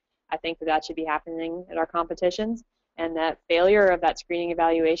 I think that should be happening at our competitions, and that failure of that screening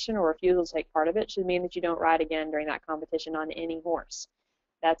evaluation or refusal to take part of it should mean that you don't ride again during that competition on any horse.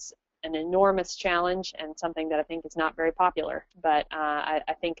 That's an enormous challenge and something that I think is not very popular, but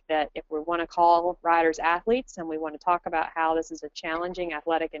I think that if we want to call riders athletes and we want to talk about how this is a challenging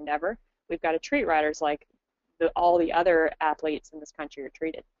athletic endeavor, we've got to treat riders like all the other athletes in this country are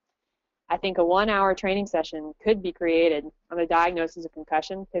treated. I think a 1-hour training session could be created on the diagnosis of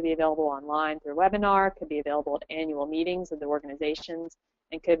concussion, could be available online through webinar, could be available at annual meetings of the organizations,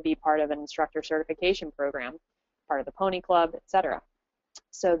 and could be part of an instructor certification program, part of the Pony Club, etc.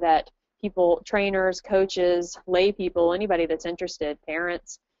 So that people, trainers, coaches, lay people, anybody that's interested,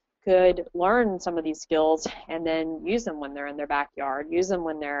 parents, could learn some of these skills and then use them when they're in their backyard, use them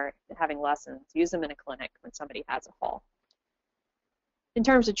when they're having lessons, use them in a clinic when somebody has a fall. In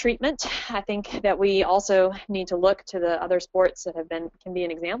terms of treatment, I think that we also need to look to the other sports that can be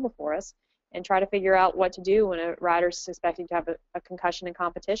an example for us. and try to figure out what to do when a rider's suspected to have a concussion in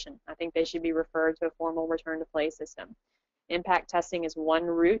competition. I think they should be referred to a formal return to play system. Impact testing is one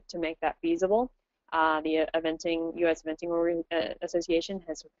route to make that feasible. The U.S. Eventing Association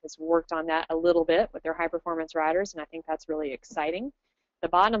has worked on that a little bit with their high-performance riders, and I think that's really exciting. The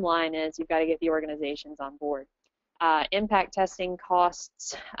bottom line is you've got to get the organizations on board. Impact testing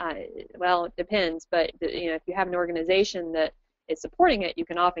costs, well, it depends, but if you have an organization that is supporting it, you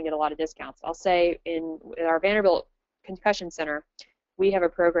can often get a lot of discounts. I'll say in our Vanderbilt Concussion Center, we have a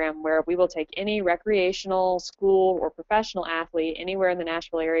program where we will take any recreational, school, or professional athlete anywhere in the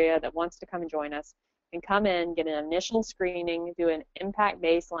Nashville area that wants to come and join us, and come in, get an initial screening, do an impact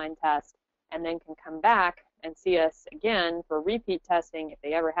baseline test, and then can come back and see us again for repeat testing if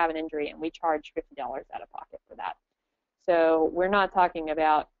they ever have an injury, and we charge $50 out of pocket for that. So we're not talking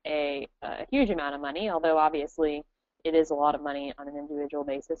about a huge amount of money, although obviously it is a lot of money on an individual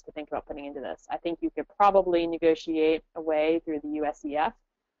basis to think about putting into this. I think you could probably negotiate a way through the USEF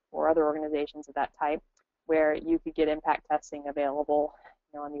or other organizations of that type where you could get impact testing available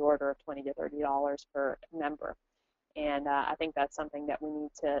on the order of $20 to $30 per member. And I think that's something that we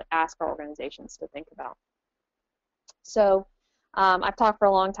need to ask our organizations to think about. So I've talked for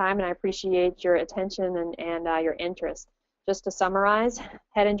a long time, and I appreciate your attention and your interest. Just to summarize,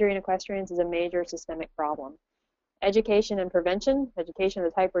 head injury in equestrians is a major systemic problem. Education and prevention, education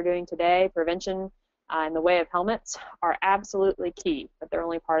of the type we're doing today, prevention in the way of helmets are absolutely key, but they're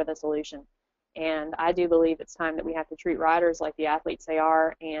only part of the solution. And I do believe it's time that we have to treat riders like the athletes they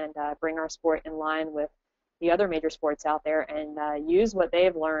are and bring our sport in line with the other major sports out there and use what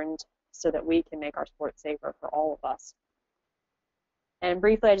they've learned so that we can make our sport safer for all of us. And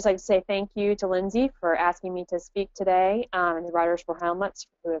briefly, I'd just like to say thank you to Lindsay for asking me to speak today, and the Riders4Helmets,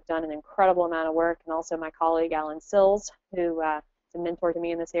 who have done an incredible amount of work, and also my colleague Alan Sills, who is a mentor to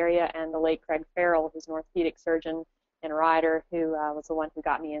me in this area, and the late Craig Farrell, who's an orthopedic surgeon and rider, who was the one who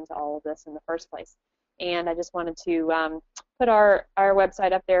got me into all of this in the first place. And I just wanted to put our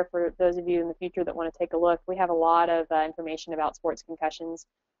website up there for those of you in the future that want to take a look. We have a lot of information about sports concussions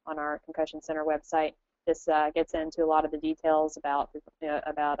on our Concussion Center website. This gets into a lot of the details about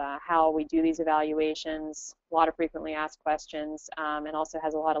how we do these evaluations, a lot of frequently asked questions, and also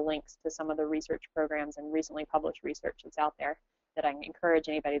has a lot of links to some of the research programs and recently published research that's out there that I encourage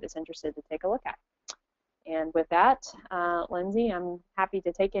anybody that's interested to take a look at. And with that, Lindsay, I'm happy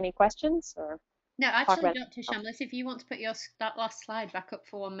to take any questions. No, actually, Dr. Shambliss, if you want to put your that last slide back up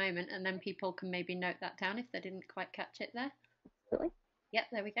for one moment, and then people can maybe note that down if they didn't quite catch it there. Absolutely. Yep,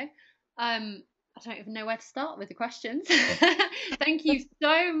 there we go. I don't even know where to start with the questions. Thank you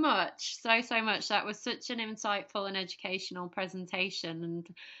so much, so much. That was such an insightful and educational presentation.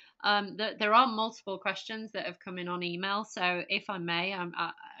 And there are multiple questions that have come in on email. So if I may,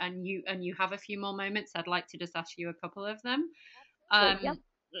 and you have a few more moments, I'd like to just ask you a couple of them. Yeah.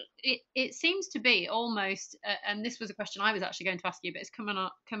 It seems to be almost, and this was a question I was actually going to ask you, but it's come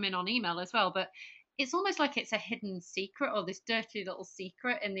in on email as well. But it's almost like it's a hidden secret, or this dirty little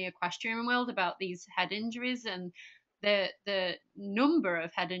secret in the equestrian world about these head injuries and the number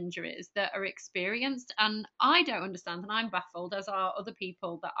of head injuries that are experienced. And I don't understand, and I'm baffled, as are other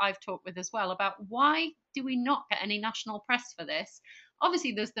people that I've talked with as well, about why do we not get any national press for this?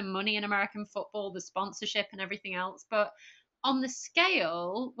 Obviously, there's the money in American football, the sponsorship and everything else, but on the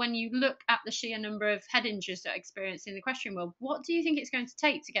scale, when you look at the sheer number of head injuries that are experienced in the equestrian world, what do you think it's going to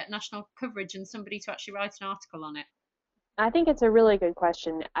take to get national coverage and somebody to actually write an article on it? I think it's a really good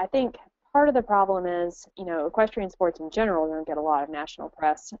question. I think part of the problem is, equestrian sports in general don't get a lot of national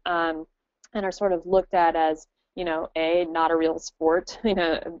press, and are sort of looked at as, not a real sport,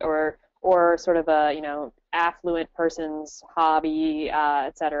 or sort of a, affluent person's hobby,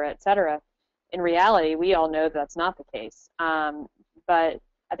 et cetera, et cetera. In reality, we all know that's not the case. But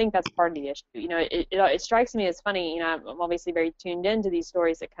I think that's part of the issue. It strikes me as funny. I'm obviously very tuned into these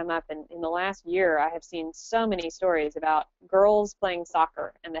stories that come up, and in the last year, I have seen so many stories about girls playing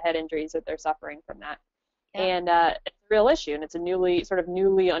soccer and the head injuries that they're suffering from that. Yeah. And it's a real issue, and it's a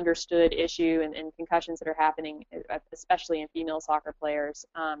newly understood issue, and concussions that are happening, especially in female soccer players,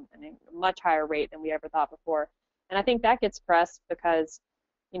 at a much higher rate than we ever thought before. And I think that gets pressed because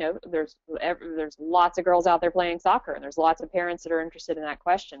there's lots of girls out there playing soccer, and there's lots of parents that are interested in that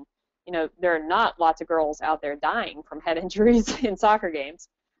question. There are not lots of girls out there dying from head injuries in soccer games,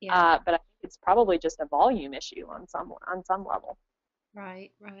 yeah. But I think it's probably just a volume issue on some level.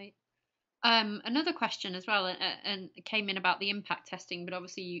 Right. Another question as well, and it came in about the impact testing, but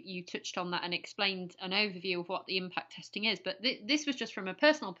obviously you touched on that and explained an overview of what the impact testing is. But this was just from a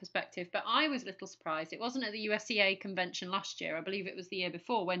personal perspective. But I was a little surprised. It wasn't at the USCA convention last year. I believe it was the year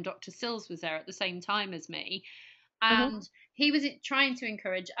before when Dr. Sills was there at the same time as me, Hmm. and he was trying to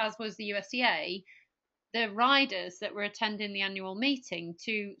encourage, as was the USCA, the riders that were attending the annual meeting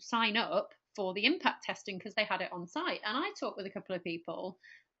to sign up for the impact testing because they had it on site. And I talked with a couple of people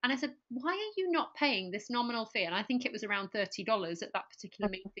and I said, why are you not paying this nominal fee? And I think it was around $30 at that particular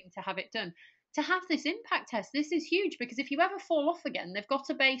meeting to have it done. To have this impact test, this is huge because if you ever fall off again, they've got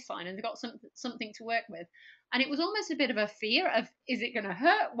a baseline and they've got something to work with. And it was almost a bit of a fear of, is it going to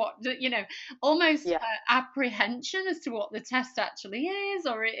hurt? What, almost Yeah. apprehension as to what the test actually is,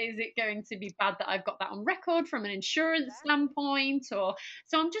 or is it going to be bad that I've got that on record from an insurance Exactly. standpoint? Or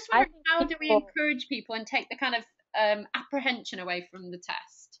so I'm just I wondering, think how do we people encourage people and take the kind of apprehension away from the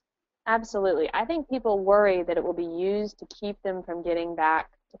test? Absolutely. I think people worry that it will be used to keep them from getting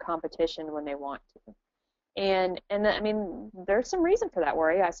back to competition when they want to. And I mean, there's some reason for that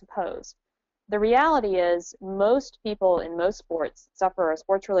worry, I suppose. The reality is most people in most sports suffer a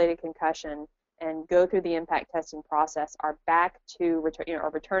sports-related concussion and go through the impact testing process are back to return, are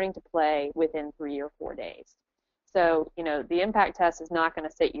returning to play within 3 or 4 days. So, the impact test is not going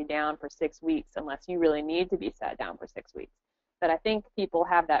to sit you down for 6 weeks unless you really need to be sat down for 6 weeks. But I think people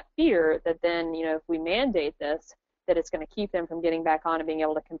have that fear that then, if we mandate this, that it's going to keep them from getting back on and being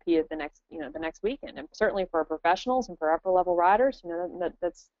able to compete at the next weekend. And certainly for professionals and for upper level riders,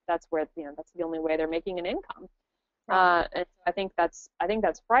 that's where that's the only way they're making an income. Right. And so I think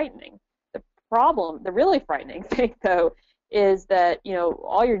that's frightening. The problem, the really frightening thing though, is that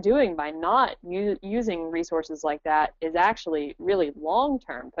all you're doing by not using resources like that is actually really long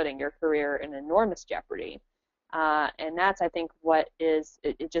term putting your career in enormous jeopardy. And that's, I think, what is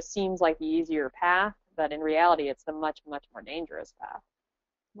it just seems like the easier path, but in reality, it's the much, much more dangerous path.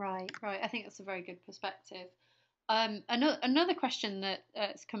 Right, right. I think that's a very good perspective. Another question that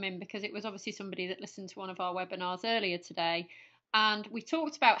has come in because it was obviously somebody that listened to one of our webinars earlier today, and we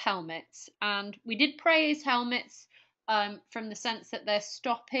talked about helmets, and we did praise helmets from the sense that they're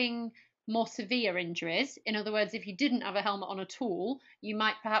stopping more severe injuries. In other words, if you didn't have a helmet on at all, you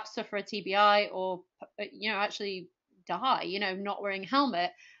might perhaps suffer a TBI or actually die. Not wearing a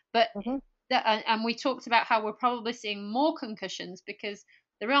helmet, but Hmm. and we talked about how we're probably seeing more concussions because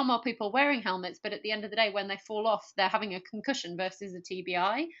there are more people wearing helmets, but at the end of the day, when they fall off, they're having a concussion versus a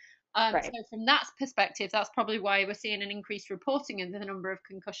TBI. So Right. from that perspective, that's probably why we're seeing an increased reporting of the number of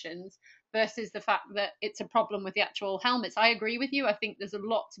concussions versus the fact that it's a problem with the actual helmets. I agree with you. I think there's a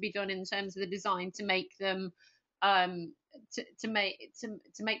lot to be done in terms of the design to make them um, to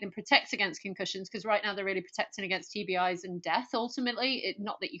make them protect against concussions because right now they're really protecting against TBIs and death. Ultimately,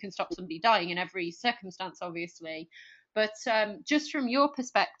 not that you can stop somebody dying in every circumstance, obviously, but just from your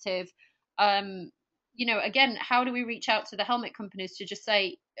perspective, um, again, how do we reach out to the helmet companies to just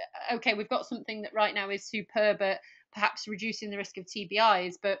say, okay, we've got something that right now is superb at perhaps reducing the risk of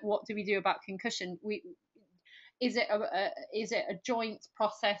TBIs, but what do we do about concussion? Is it a joint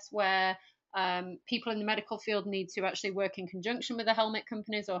process where people in the medical field need to actually work in conjunction with the helmet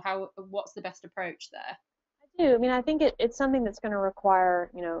companies, or what's the best approach there? I do. I mean, I think it's something that's going to require,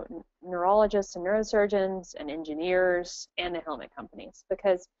 neurologists and neurosurgeons and engineers and the helmet companies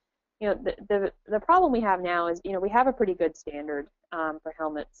because, the problem we have now is, we have a pretty good standard for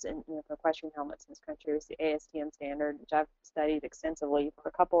helmets and, for equestrian helmets in this country. It's the ASTM standard, which I've studied extensively for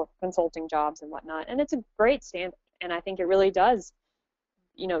a couple of consulting jobs and whatnot, and it's a great standard. And I think it really does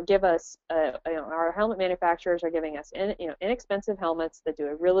give us our helmet manufacturers are giving us inexpensive helmets that do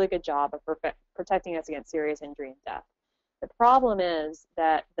a really good job of protecting us against serious injury and death. The problem is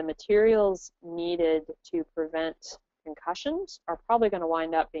that the materials needed to prevent concussions are probably going to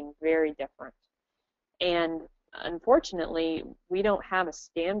wind up being very different. And unfortunately, we don't have a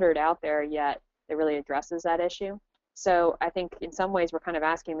standard out there yet that really addresses that issue. So I think in some ways we're kind of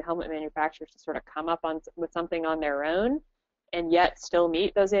asking the helmet manufacturers to sort of come up with something on their own and yet still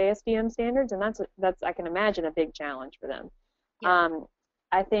meet those ASTM standards, and that's I can imagine a big challenge for them. Yeah. Um,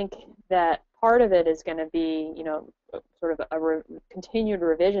 I think that part of it is going to be, sort of continued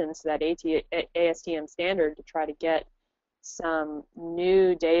revisions to that ASTM standard to try to get some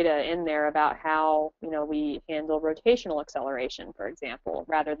new data in there about how we handle rotational acceleration, for example,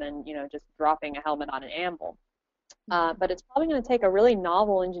 rather than just dropping a helmet on an anvil. Mhm. But it's probably going to take a really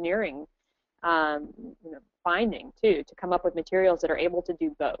novel engineering um, finding too to come up with materials that are able to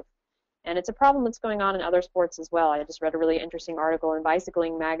do both. And it's a problem that's going on in other sports as well. I just read a really interesting article in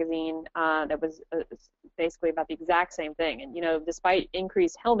Bicycling magazine that was basically about the exact same thing. And, despite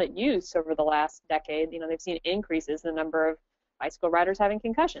increased helmet use over the last decade, they've seen increases in the number of bicycle riders having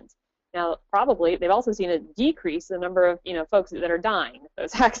concussions. Now, probably they've also seen a decrease in the number of, folks that are dying in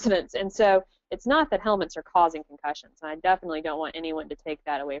those accidents. And so it's not that helmets are causing concussions. And I definitely don't want anyone to take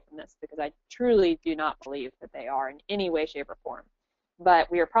that away from this, because I truly do not believe that they are in any way, shape, or form. But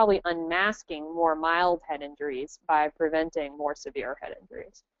we are probably unmasking more mild head injuries by preventing more severe head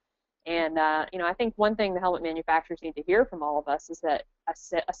injuries. And, I think one thing the helmet manufacturers need to hear from all of us is that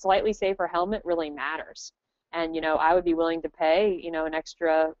a slightly safer helmet really matters. And, I would be willing to pay, an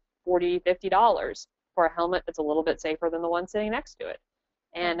extra $40, $50 for a helmet that's a little bit safer than the one sitting next to it.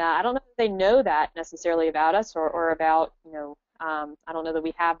 And I don't know if they know that necessarily about us, or about, I don't know that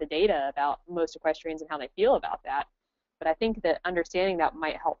we have the data about most equestrians and how they feel about that. But I think that understanding that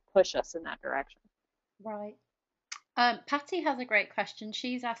might help push us in that direction. Right. Patty has a great question.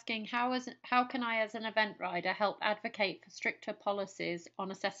 She's asking, how can I, as an event rider, help advocate for stricter policies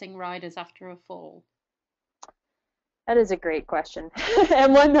on assessing riders after a fall? That is a great question,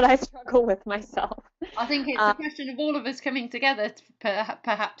 and one that I struggle with myself. I think it's a question of all of us coming together,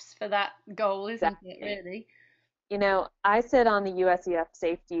 perhaps for that goal, isn't it, Exactly. really? I sit on the USEF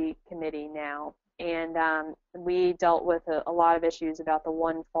Safety Committee now, and we dealt with a lot of issues about the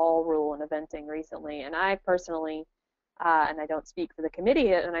one fall rule in eventing recently. And I personally, and I don't speak for the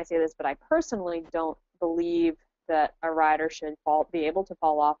committee and I say this, but I personally don't believe that a rider should be able to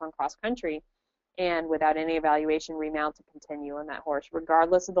fall off on cross country and without any evaluation remount to continue on that horse,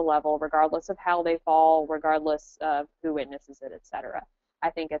 regardless of the level, regardless of how they fall, regardless of who witnesses it, etc. I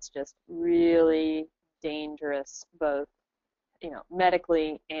think it's just really dangerous, both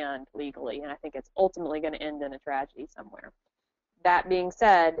medically and legally, and I think it's ultimately going to end in a tragedy somewhere. That being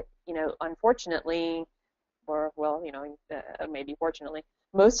said, unfortunately, or well, maybe fortunately,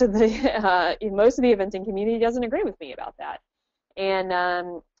 most of the eventing community doesn't agree with me about that, and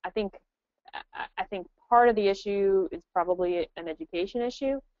I think part of the issue is probably an education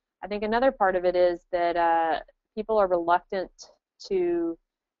issue. I think another part of it is that people are reluctant to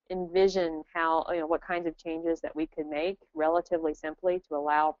envision what kinds of changes that we could make relatively simply to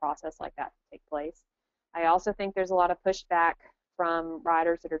allow a process like that to take place. I also think there's a lot of pushback from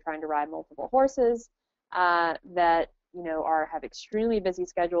riders that are trying to ride multiple horses that have extremely busy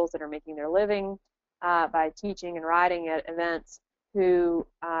schedules, that are making their living by teaching and riding at events, who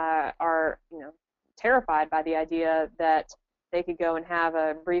are terrified by the idea that they could go and have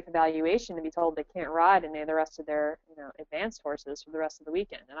a brief evaluation and be told they can't ride any of the rest of their advanced horses for the rest of the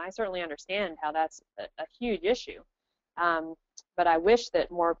weekend. And I certainly understand how that's a huge issue. But I wish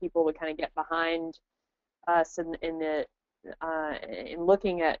that more people would kind of get behind us in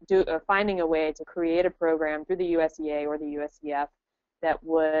looking at finding a way to create a program through the USEA or the USEF that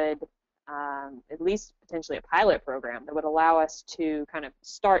would at least potentially a pilot program that would allow us to kind of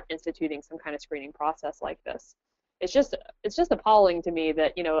start instituting some kind of screening process like this. It's just appalling to me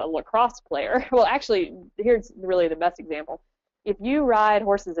that a lacrosse player. Well, actually, here's really the best example. If you ride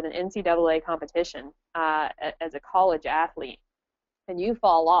horses in an NCAA competition as a college athlete and you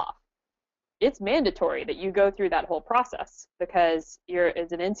fall off, it's mandatory that you go through that whole process, because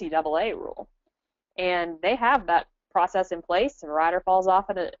it's an NCAA rule, and they have that process in place. If a rider falls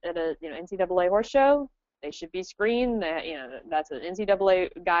off at a NCAA horse show, they should be screened. That's an NCAA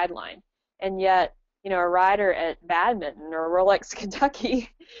guideline. And yet, a rider at badminton or Rolex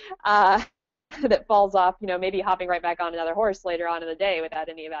Kentucky that falls off, maybe hopping right back on another horse later on in the day without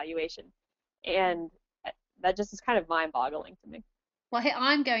any evaluation. And that just is kind of mind-boggling to me. Well,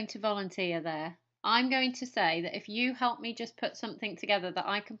 I'm going to volunteer there. I'm going to say that if you help me just put something together that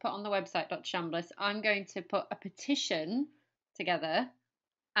I can put on the website, Dr. Chambliss, I'm going to put a petition together,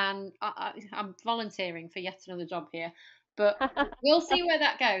 and I'm volunteering for yet another job here. But we'll see where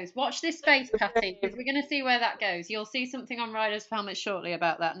that goes. Watch this space, Patty, because we're going to see where that goes. You'll see something on Riders4Helmets shortly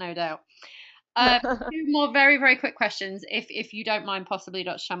about that, no doubt. Two more very, very quick questions, if you don't mind, possibly,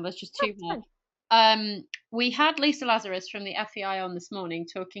 Dr. Chambliss, just two more. We had Lisa Lazarus from the FEI on this morning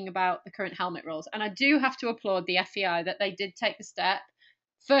talking about the current helmet rules, and I do have to applaud the FEI that they did take the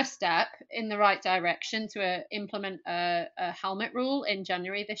first step in the right direction to implement a helmet rule in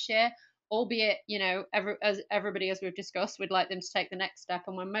January this year. Albeit, as everybody, as we've discussed, would like them to take the next step.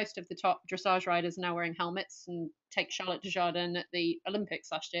 And when most of the top dressage riders are now wearing helmets, and take Charlotte Desjardins at the Olympics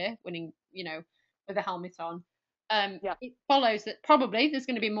last year, winning, with a helmet on. Yeah. It follows that probably there's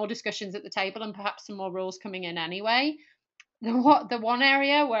going to be more discussions at the table and perhaps some more rules coming in anyway. The one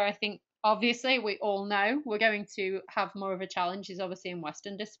area where I think obviously, we all know we're going to have more of a challenge, is obviously in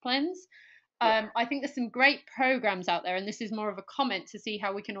Western disciplines. Yeah. I think there's some great programs out there, and this is more of a comment to see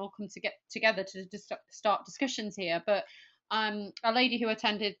how we can all come to get together to start discussions here. But a lady who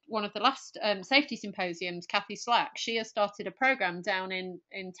attended one of the last safety symposiums, Kathy Slack, she has started a program down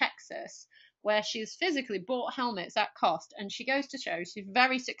in Texas where she's physically bought helmets at cost, and she goes to show she's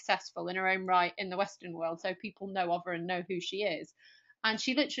very successful in her own right in the Western world, so people know of her and know who she is. And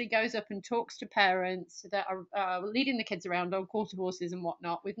she literally goes up and talks to parents that are leading the kids around on quarter horses and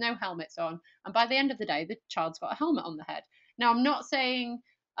whatnot with no helmets on, and by the end of the day the child's got a helmet on the head. Now, I'm not saying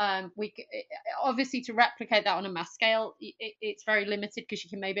we obviously to replicate that on a mass scale, it's very limited because you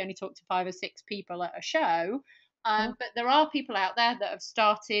can maybe only talk to 5 or 6 people at a show. Mhm. But there are people out there that have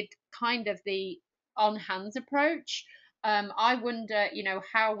started kind of the on hands approach. I wonder,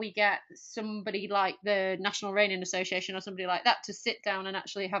 how we get somebody like the National Reining Association or somebody like that to sit down and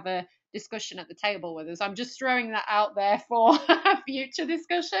actually have a discussion at the table with us. I'm just throwing that out there for future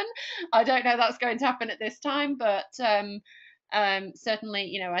discussion. I don't know that's going to happen at this time, but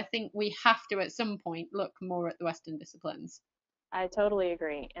certainly, I think we have to at some point look more at the Western disciplines. I totally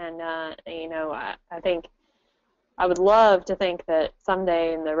agree. And, I think I would love to think that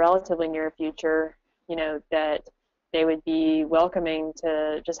someday in the relatively near future, that they would be welcoming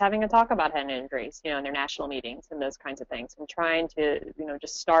to just having a talk about head injuries, in their national meetings and those kinds of things, and trying to,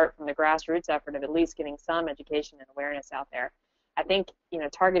 just start from the grassroots effort of at least getting some education and awareness out there. I think,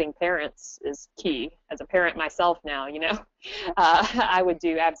 targeting parents is key. As a parent myself now, I would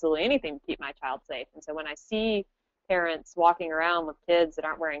do absolutely anything to keep my child safe. And so when I see parents walking around with kids that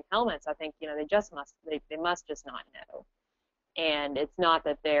aren't wearing helmets, I think, they must just not know. And it's not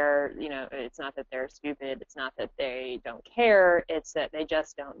that it's not that they're stupid, it's not that they don't care, it's that they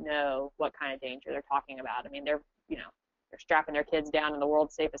just don't know what kind of danger they're talking about. I mean, they're strapping their kids down in the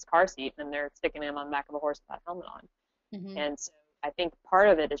world's safest car seat, and they're sticking them on the back of a horse without a helmet on. Hmm. And so I think part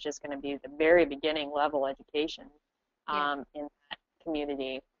of it is just going to be the very beginning level education Yeah. in that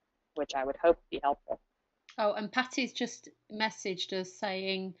community, which I would hope to be helpful. Oh, and Patty's just messaged us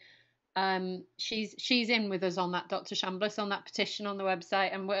saying she's in with us on that, Dr. Shambliss, on that petition on the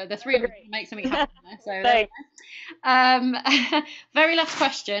website, and the three Oh, of us great. can make something happen there. So there you Thanks. go. Very last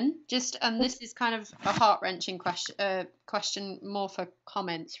question, and this is kind of a heart wrenching question more for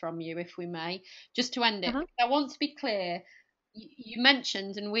comments from you, if we may, just to end it. Uh-huh. I want to be clear. You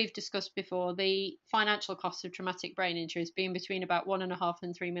mentioned, and we've discussed before, the financial cost of traumatic brain injuries being between about $1.5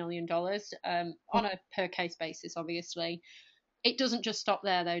 and $3 million on a per case basis, obviously. It doesn't just stop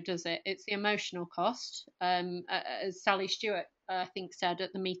there, though, does it? It's the emotional cost. As Sally Stewart, I think, said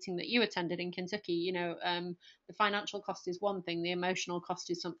at the meeting that you attended in Kentucky, the financial cost is one thing, the emotional cost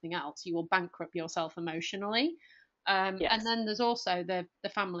is something else. You will bankrupt yourself emotionally. And Yes. then there's also the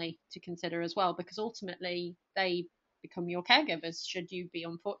family to consider as well, because ultimately they become your caregivers should you be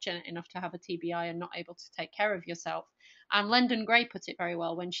unfortunate enough to have a TBI and not able to take care of yourself. And Lendon Gray put it very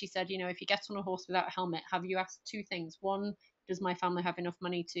well when she said, if you get on a horse without a helmet, have you asked two things? One, does my family have enough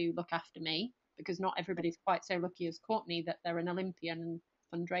money to look after me? Because not everybody's quite so lucky as Courtney that they're an Olympian and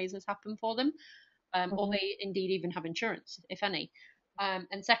fundraisers happen for them, or Hmm. they indeed even have insurance, if any.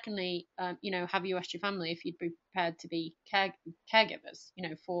 And secondly, have you asked your family if you'd be prepared to be caregivers,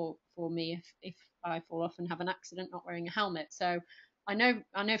 for me if I fall off and have an accident not wearing a helmet? So I know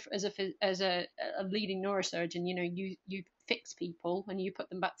as a leading neurosurgeon, you fix people and you put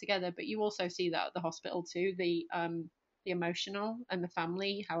them back together, but you also see that at the hospital too, the emotional and the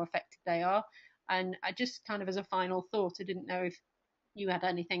family, how affected they are. And I just kind of, as a final thought, I didn't know if you had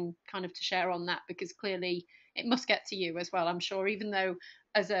anything kind of to share on that, because clearly it must get to you as well, I'm sure, even though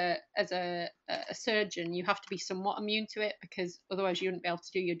as a surgeon you have to be somewhat immune to it, because otherwise you wouldn't be able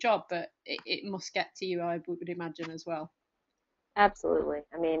to do your job, but it must get to you, I would imagine, as well. Absolutely.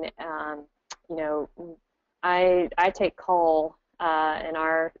 I mean, you know, I take call in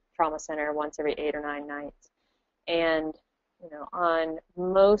our trauma center once every 8 or 9 nights, and on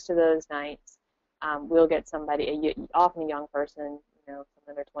most of those nights, we'll get somebody, often a young person, some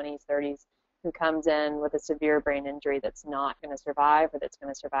in their 20s, 30s, who comes in with a severe brain injury that's not going to survive, or that's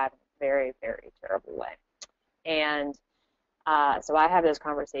going to survive in a very, very terrible way. And so I have those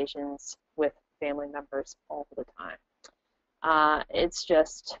conversations with family members all the time. It's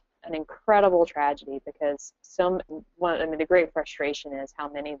just an incredible tragedy because the great frustration is how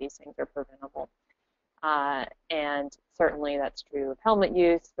many of these things are preventable. And certainly that's true of helmet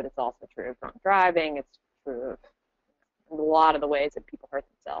use, but it's also true of drunk driving. It's true of a lot of the ways that people hurt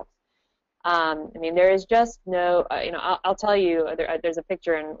themselves. I mean, there is just no, I'll tell you, there's a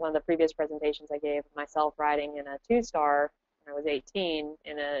picture in one of the previous presentations I gave of myself riding in a two-star I was 18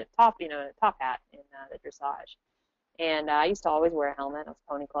 in a top, a top hat in the dressage. And I used to always wear a helmet. I was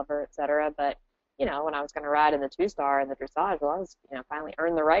a pony clubber, etc. But when I was going to ride in the two-star and the dressage, well, I was, finally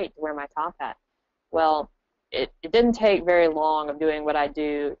earned the right to wear my top hat. Well, it didn't take very long of doing what I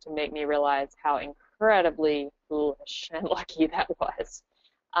do to make me realize how incredibly foolish and lucky that was.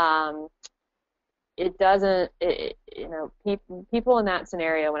 Um, it doesn't, people in that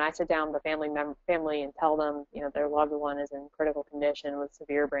scenario, when I sit down with a family and tell them, their loved one is in critical condition with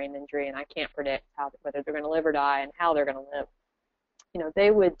severe brain injury, and I can't predict whether they're going to live or die and how they're going to live,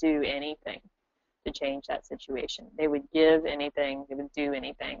 they would do anything to change that situation. They would give anything, they would do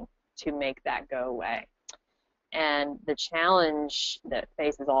anything to make that go away. And the challenge that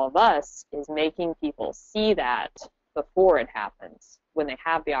faces all of us is making people see that before it happens, when they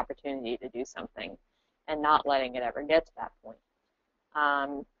have the opportunity to do something, and not letting it ever get to that point.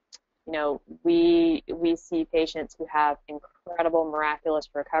 We see patients who have incredible, miraculous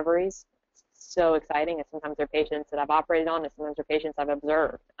recoveries. It's so exciting, and sometimes they're patients that I've operated on, and sometimes they're patients I've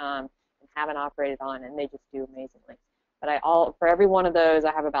observed and haven't operated on, and they just do amazingly. But for every one of those,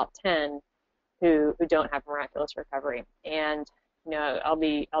 I have about 10 who don't have miraculous recovery. And I'll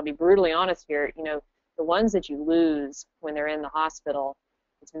be brutally honest here. The ones that you lose when they're in the hospital,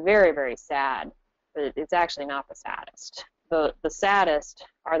 it's very, very sad, but it's actually not the saddest. The saddest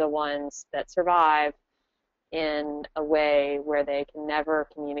are the ones that survive in a way where they can never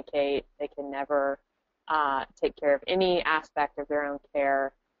communicate, they can never take care of any aspect of their own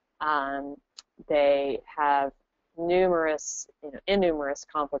care. They have innumerous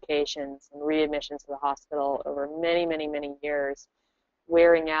complications and readmissions to the hospital over many, many, many years,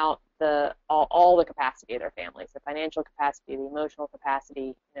 wearing out all the capacity of their families, the financial capacity, the emotional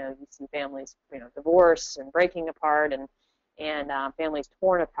capacity. You see families, divorce and breaking apart, and families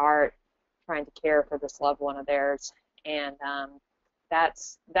torn apart, trying to care for this loved one of theirs, and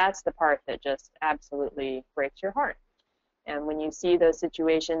that's the part that just absolutely breaks your heart. And when you see those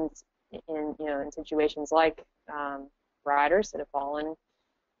situations in situations like riders that have fallen,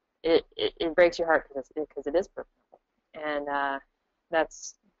 it breaks your heart because it is personal, and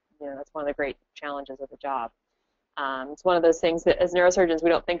that's one of the great challenges of the job. It's one of those things that as neurosurgeons we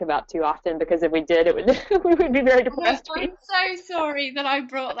don't think about too often, because if we did, we would be very depressed. I'm so sorry that I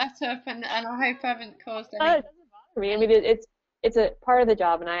brought that up, and I hope I haven't caused any. It doesn't bother me. I mean, it's a part of the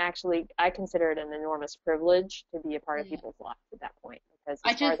job, and I consider it an enormous privilege to be a part of people's lives at that point, because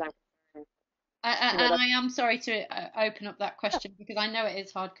as far as I'm concerned, and I am sorry to open up that question, because I know it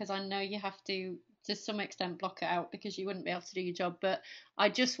is hard, because I know you have to some extent block it out because you wouldn't be able to do your job. But I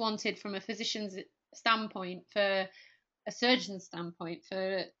just wanted, from a physician's standpoint, for a surgeon's standpoint,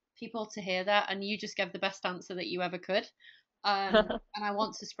 for people to hear that, and you just gave the best answer that you ever could. And I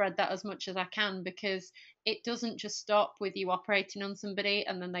want to spread that as much as I can, because it doesn't just stop with you operating on somebody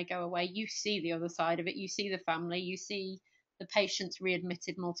and then they go away. You see the other side of it. You see the family. You see the patients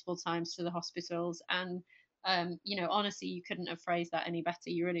readmitted multiple times to the hospitals, and honestly, you couldn't have phrased that any better.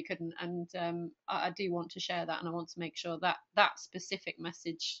 You really couldn't. And I do want to share that, and I want to make sure that that specific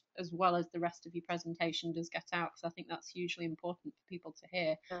message, as well as the rest of your presentation, does get out, because I think that's hugely important for people to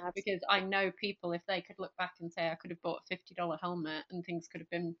hear. Because I know people, if they could look back and say, I could have bought a $50 helmet and things could have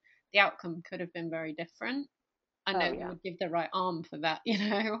been, the outcome could have been very different, I know they would give their right arm for that,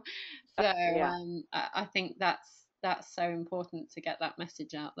 So I think that's so important to get that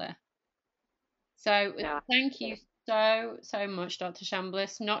message out there. So thank you so much, Dr.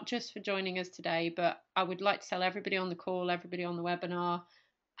 Chambliss, not just for joining us today, but I would like to tell everybody on the call, everybody on the webinar,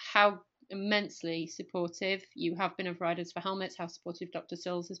 how immensely supportive you have been of Riders for Helmets, how supportive Dr.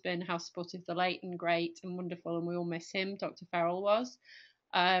 Sills has been, how supportive the late and great and wonderful, and we all miss him, Dr. Farrell was.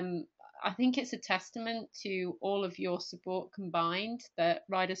 I think it's a testament to all of your support combined that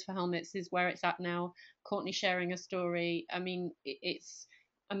Riders for Helmets is where it's at now. Courtney sharing a story. I mean, it's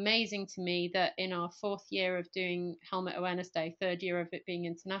amazing to me that in our 4th year of doing Helmet Awareness Day, 3rd year of it being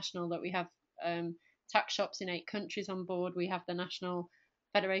international, that we have tack shops in 8 countries on board. We have the National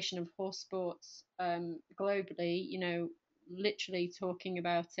Federation of Horse Sports globally, literally talking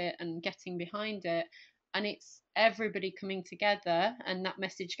about it and getting behind it. And it's everybody coming together, and that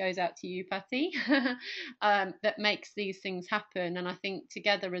message goes out to you, Patty, that makes these things happen. And I think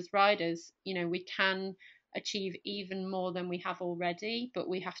together as riders, we can achieve even more than we have already, but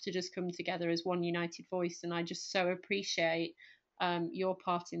we have to just come together as one united voice. And I just so appreciate your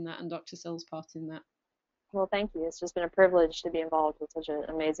part in that, and Dr. Sills' part in that. Well, thank you. It's just been a privilege to be involved with such an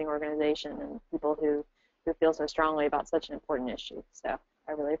amazing organization and people who feel so strongly about such an important issue. So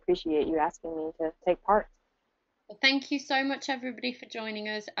I really appreciate you asking me to take part. Well, thank you so much, everybody, for joining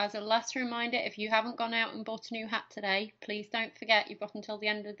us. As a last reminder, if you haven't gone out and bought a new hat today, please don't forget you've got until the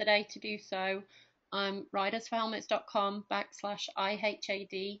end of the day to do so.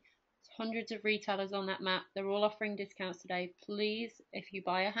 Ridersforhelmets.com/IHAD. Hundreds of retailers on that map. They're all offering discounts today. Please, if you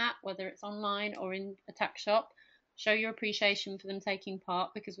buy a hat, whether it's online or in a tack shop, show your appreciation for them taking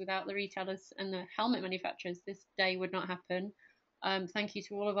part, because without the retailers and the helmet manufacturers, this day would not happen. Thank you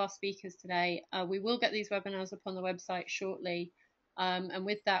to all of our speakers today. We will get these webinars up on the website shortly. And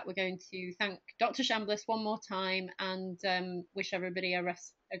with that, we're going to thank Dr. Shambliss one more time and wish everybody a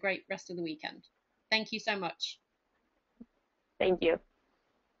great rest of the weekend. Thank you so much. Thank you.